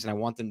games, and I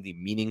want them to be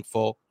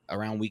meaningful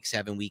around week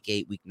 7, week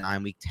 8, week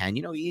 9, week 10,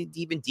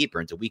 even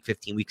deeper into week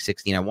 15, week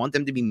 16. I want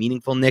them to be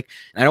meaningful, Nick.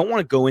 And I don't want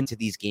to go into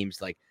these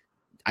games like,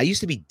 I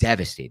used to be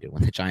devastated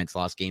when the Giants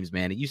lost games,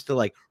 man. It used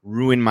to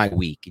ruin my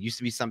week. It used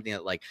to be something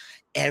that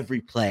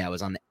every play I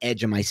was on the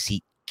edge of my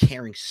seat,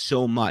 caring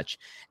so much.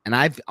 And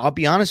I'll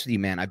be honest with you,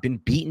 man, I've been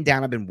beaten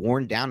down, I've been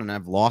worn down, and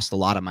I've lost a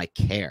lot of my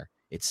care.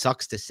 It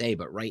sucks to say,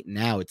 but right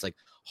now it's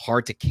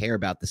hard to care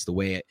about this the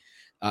way it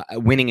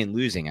winning and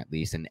losing, at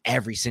least, in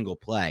every single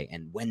play.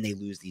 And when they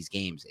lose these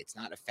games, it's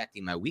not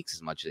affecting my weeks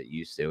as much as it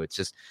used to.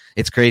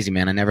 It's crazy,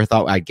 man. I never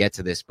thought I'd get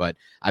to this, but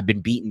I've been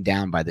beaten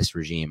down by this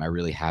regime. I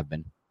really have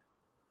been.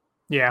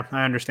 Yeah,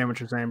 I understand what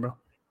you're saying, bro.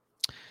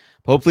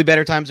 Hopefully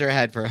better times are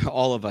ahead for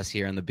all of us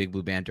here on the Big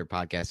Blue Banter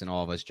podcast and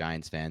all of us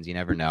Giants fans. You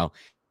never know.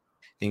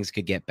 Things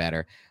could get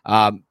better.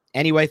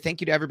 Anyway,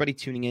 thank you to everybody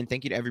tuning in.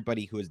 Thank you to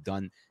everybody who has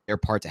done their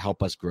part to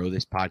help us grow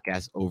this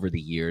podcast over the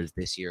years.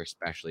 This year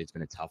especially, it's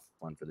been a tough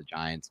one for the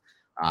Giants.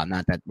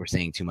 Not that we're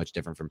saying too much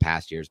different from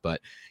past years,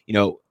 but,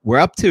 we're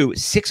up to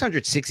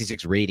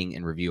 666 rating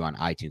and review on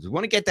iTunes. We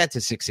want to get that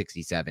to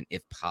 667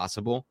 if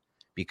possible,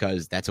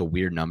 because that's a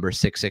weird number,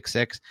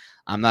 666.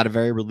 I'm not a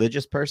very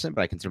religious person,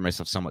 but I consider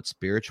myself somewhat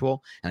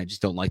spiritual, and I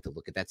just don't like to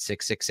look at that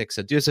 666.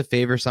 So do us a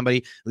favor,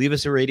 somebody, leave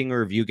us a rating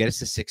or review, get us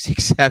to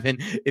 667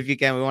 if you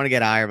can. We want to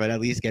get higher, but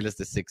at least get us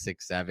to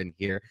 667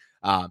 here.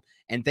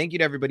 And thank you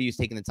to everybody who's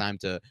taking the time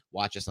to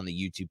watch us on the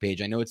YouTube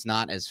page. I know it's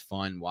not as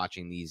fun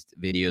watching these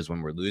videos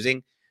when we're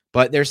losing,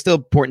 but there's still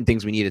important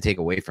things we need to take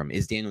away from.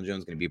 Is Daniel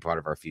Jones going to be a part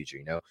of our future?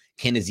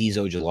 Can Azeez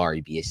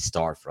Ojulari be a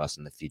star for us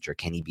in the future?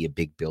 Can he be a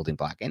big building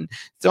block? And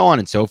so on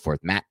and so forth.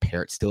 Matt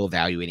Parrott, still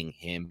evaluating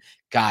him.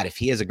 God, if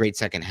he has a great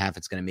second half,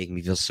 it's going to make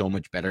me feel so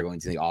much better going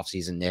to the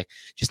offseason, Nick.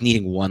 Just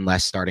needing one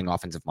less starting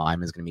offensive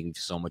lineman is going to make me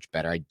feel so much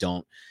better. I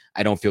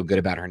don't feel good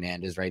about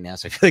Hernandez right now,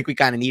 so I feel like we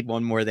kind of need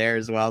one more there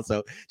as well.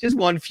 So just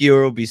one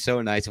fewer will be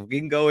so nice. If we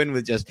can go in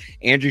with just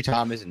Andrew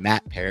Thomas and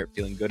Matt Parrott,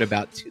 feeling good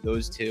about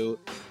those two,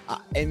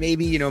 and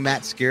maybe,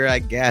 Matt Skura, I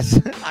guess.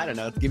 I don't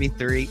know. Give me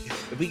 3.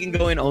 If we can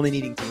go in only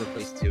needing to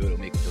replace 2, it'll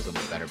make me feel so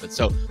much better. But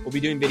so we'll be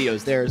doing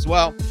videos there as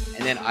well.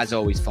 And then, as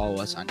always, follow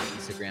us on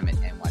Instagram at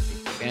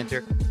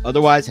NYBigBlueBanter.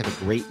 Otherwise, have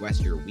a great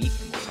rest of your week,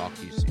 and we'll talk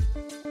to you soon.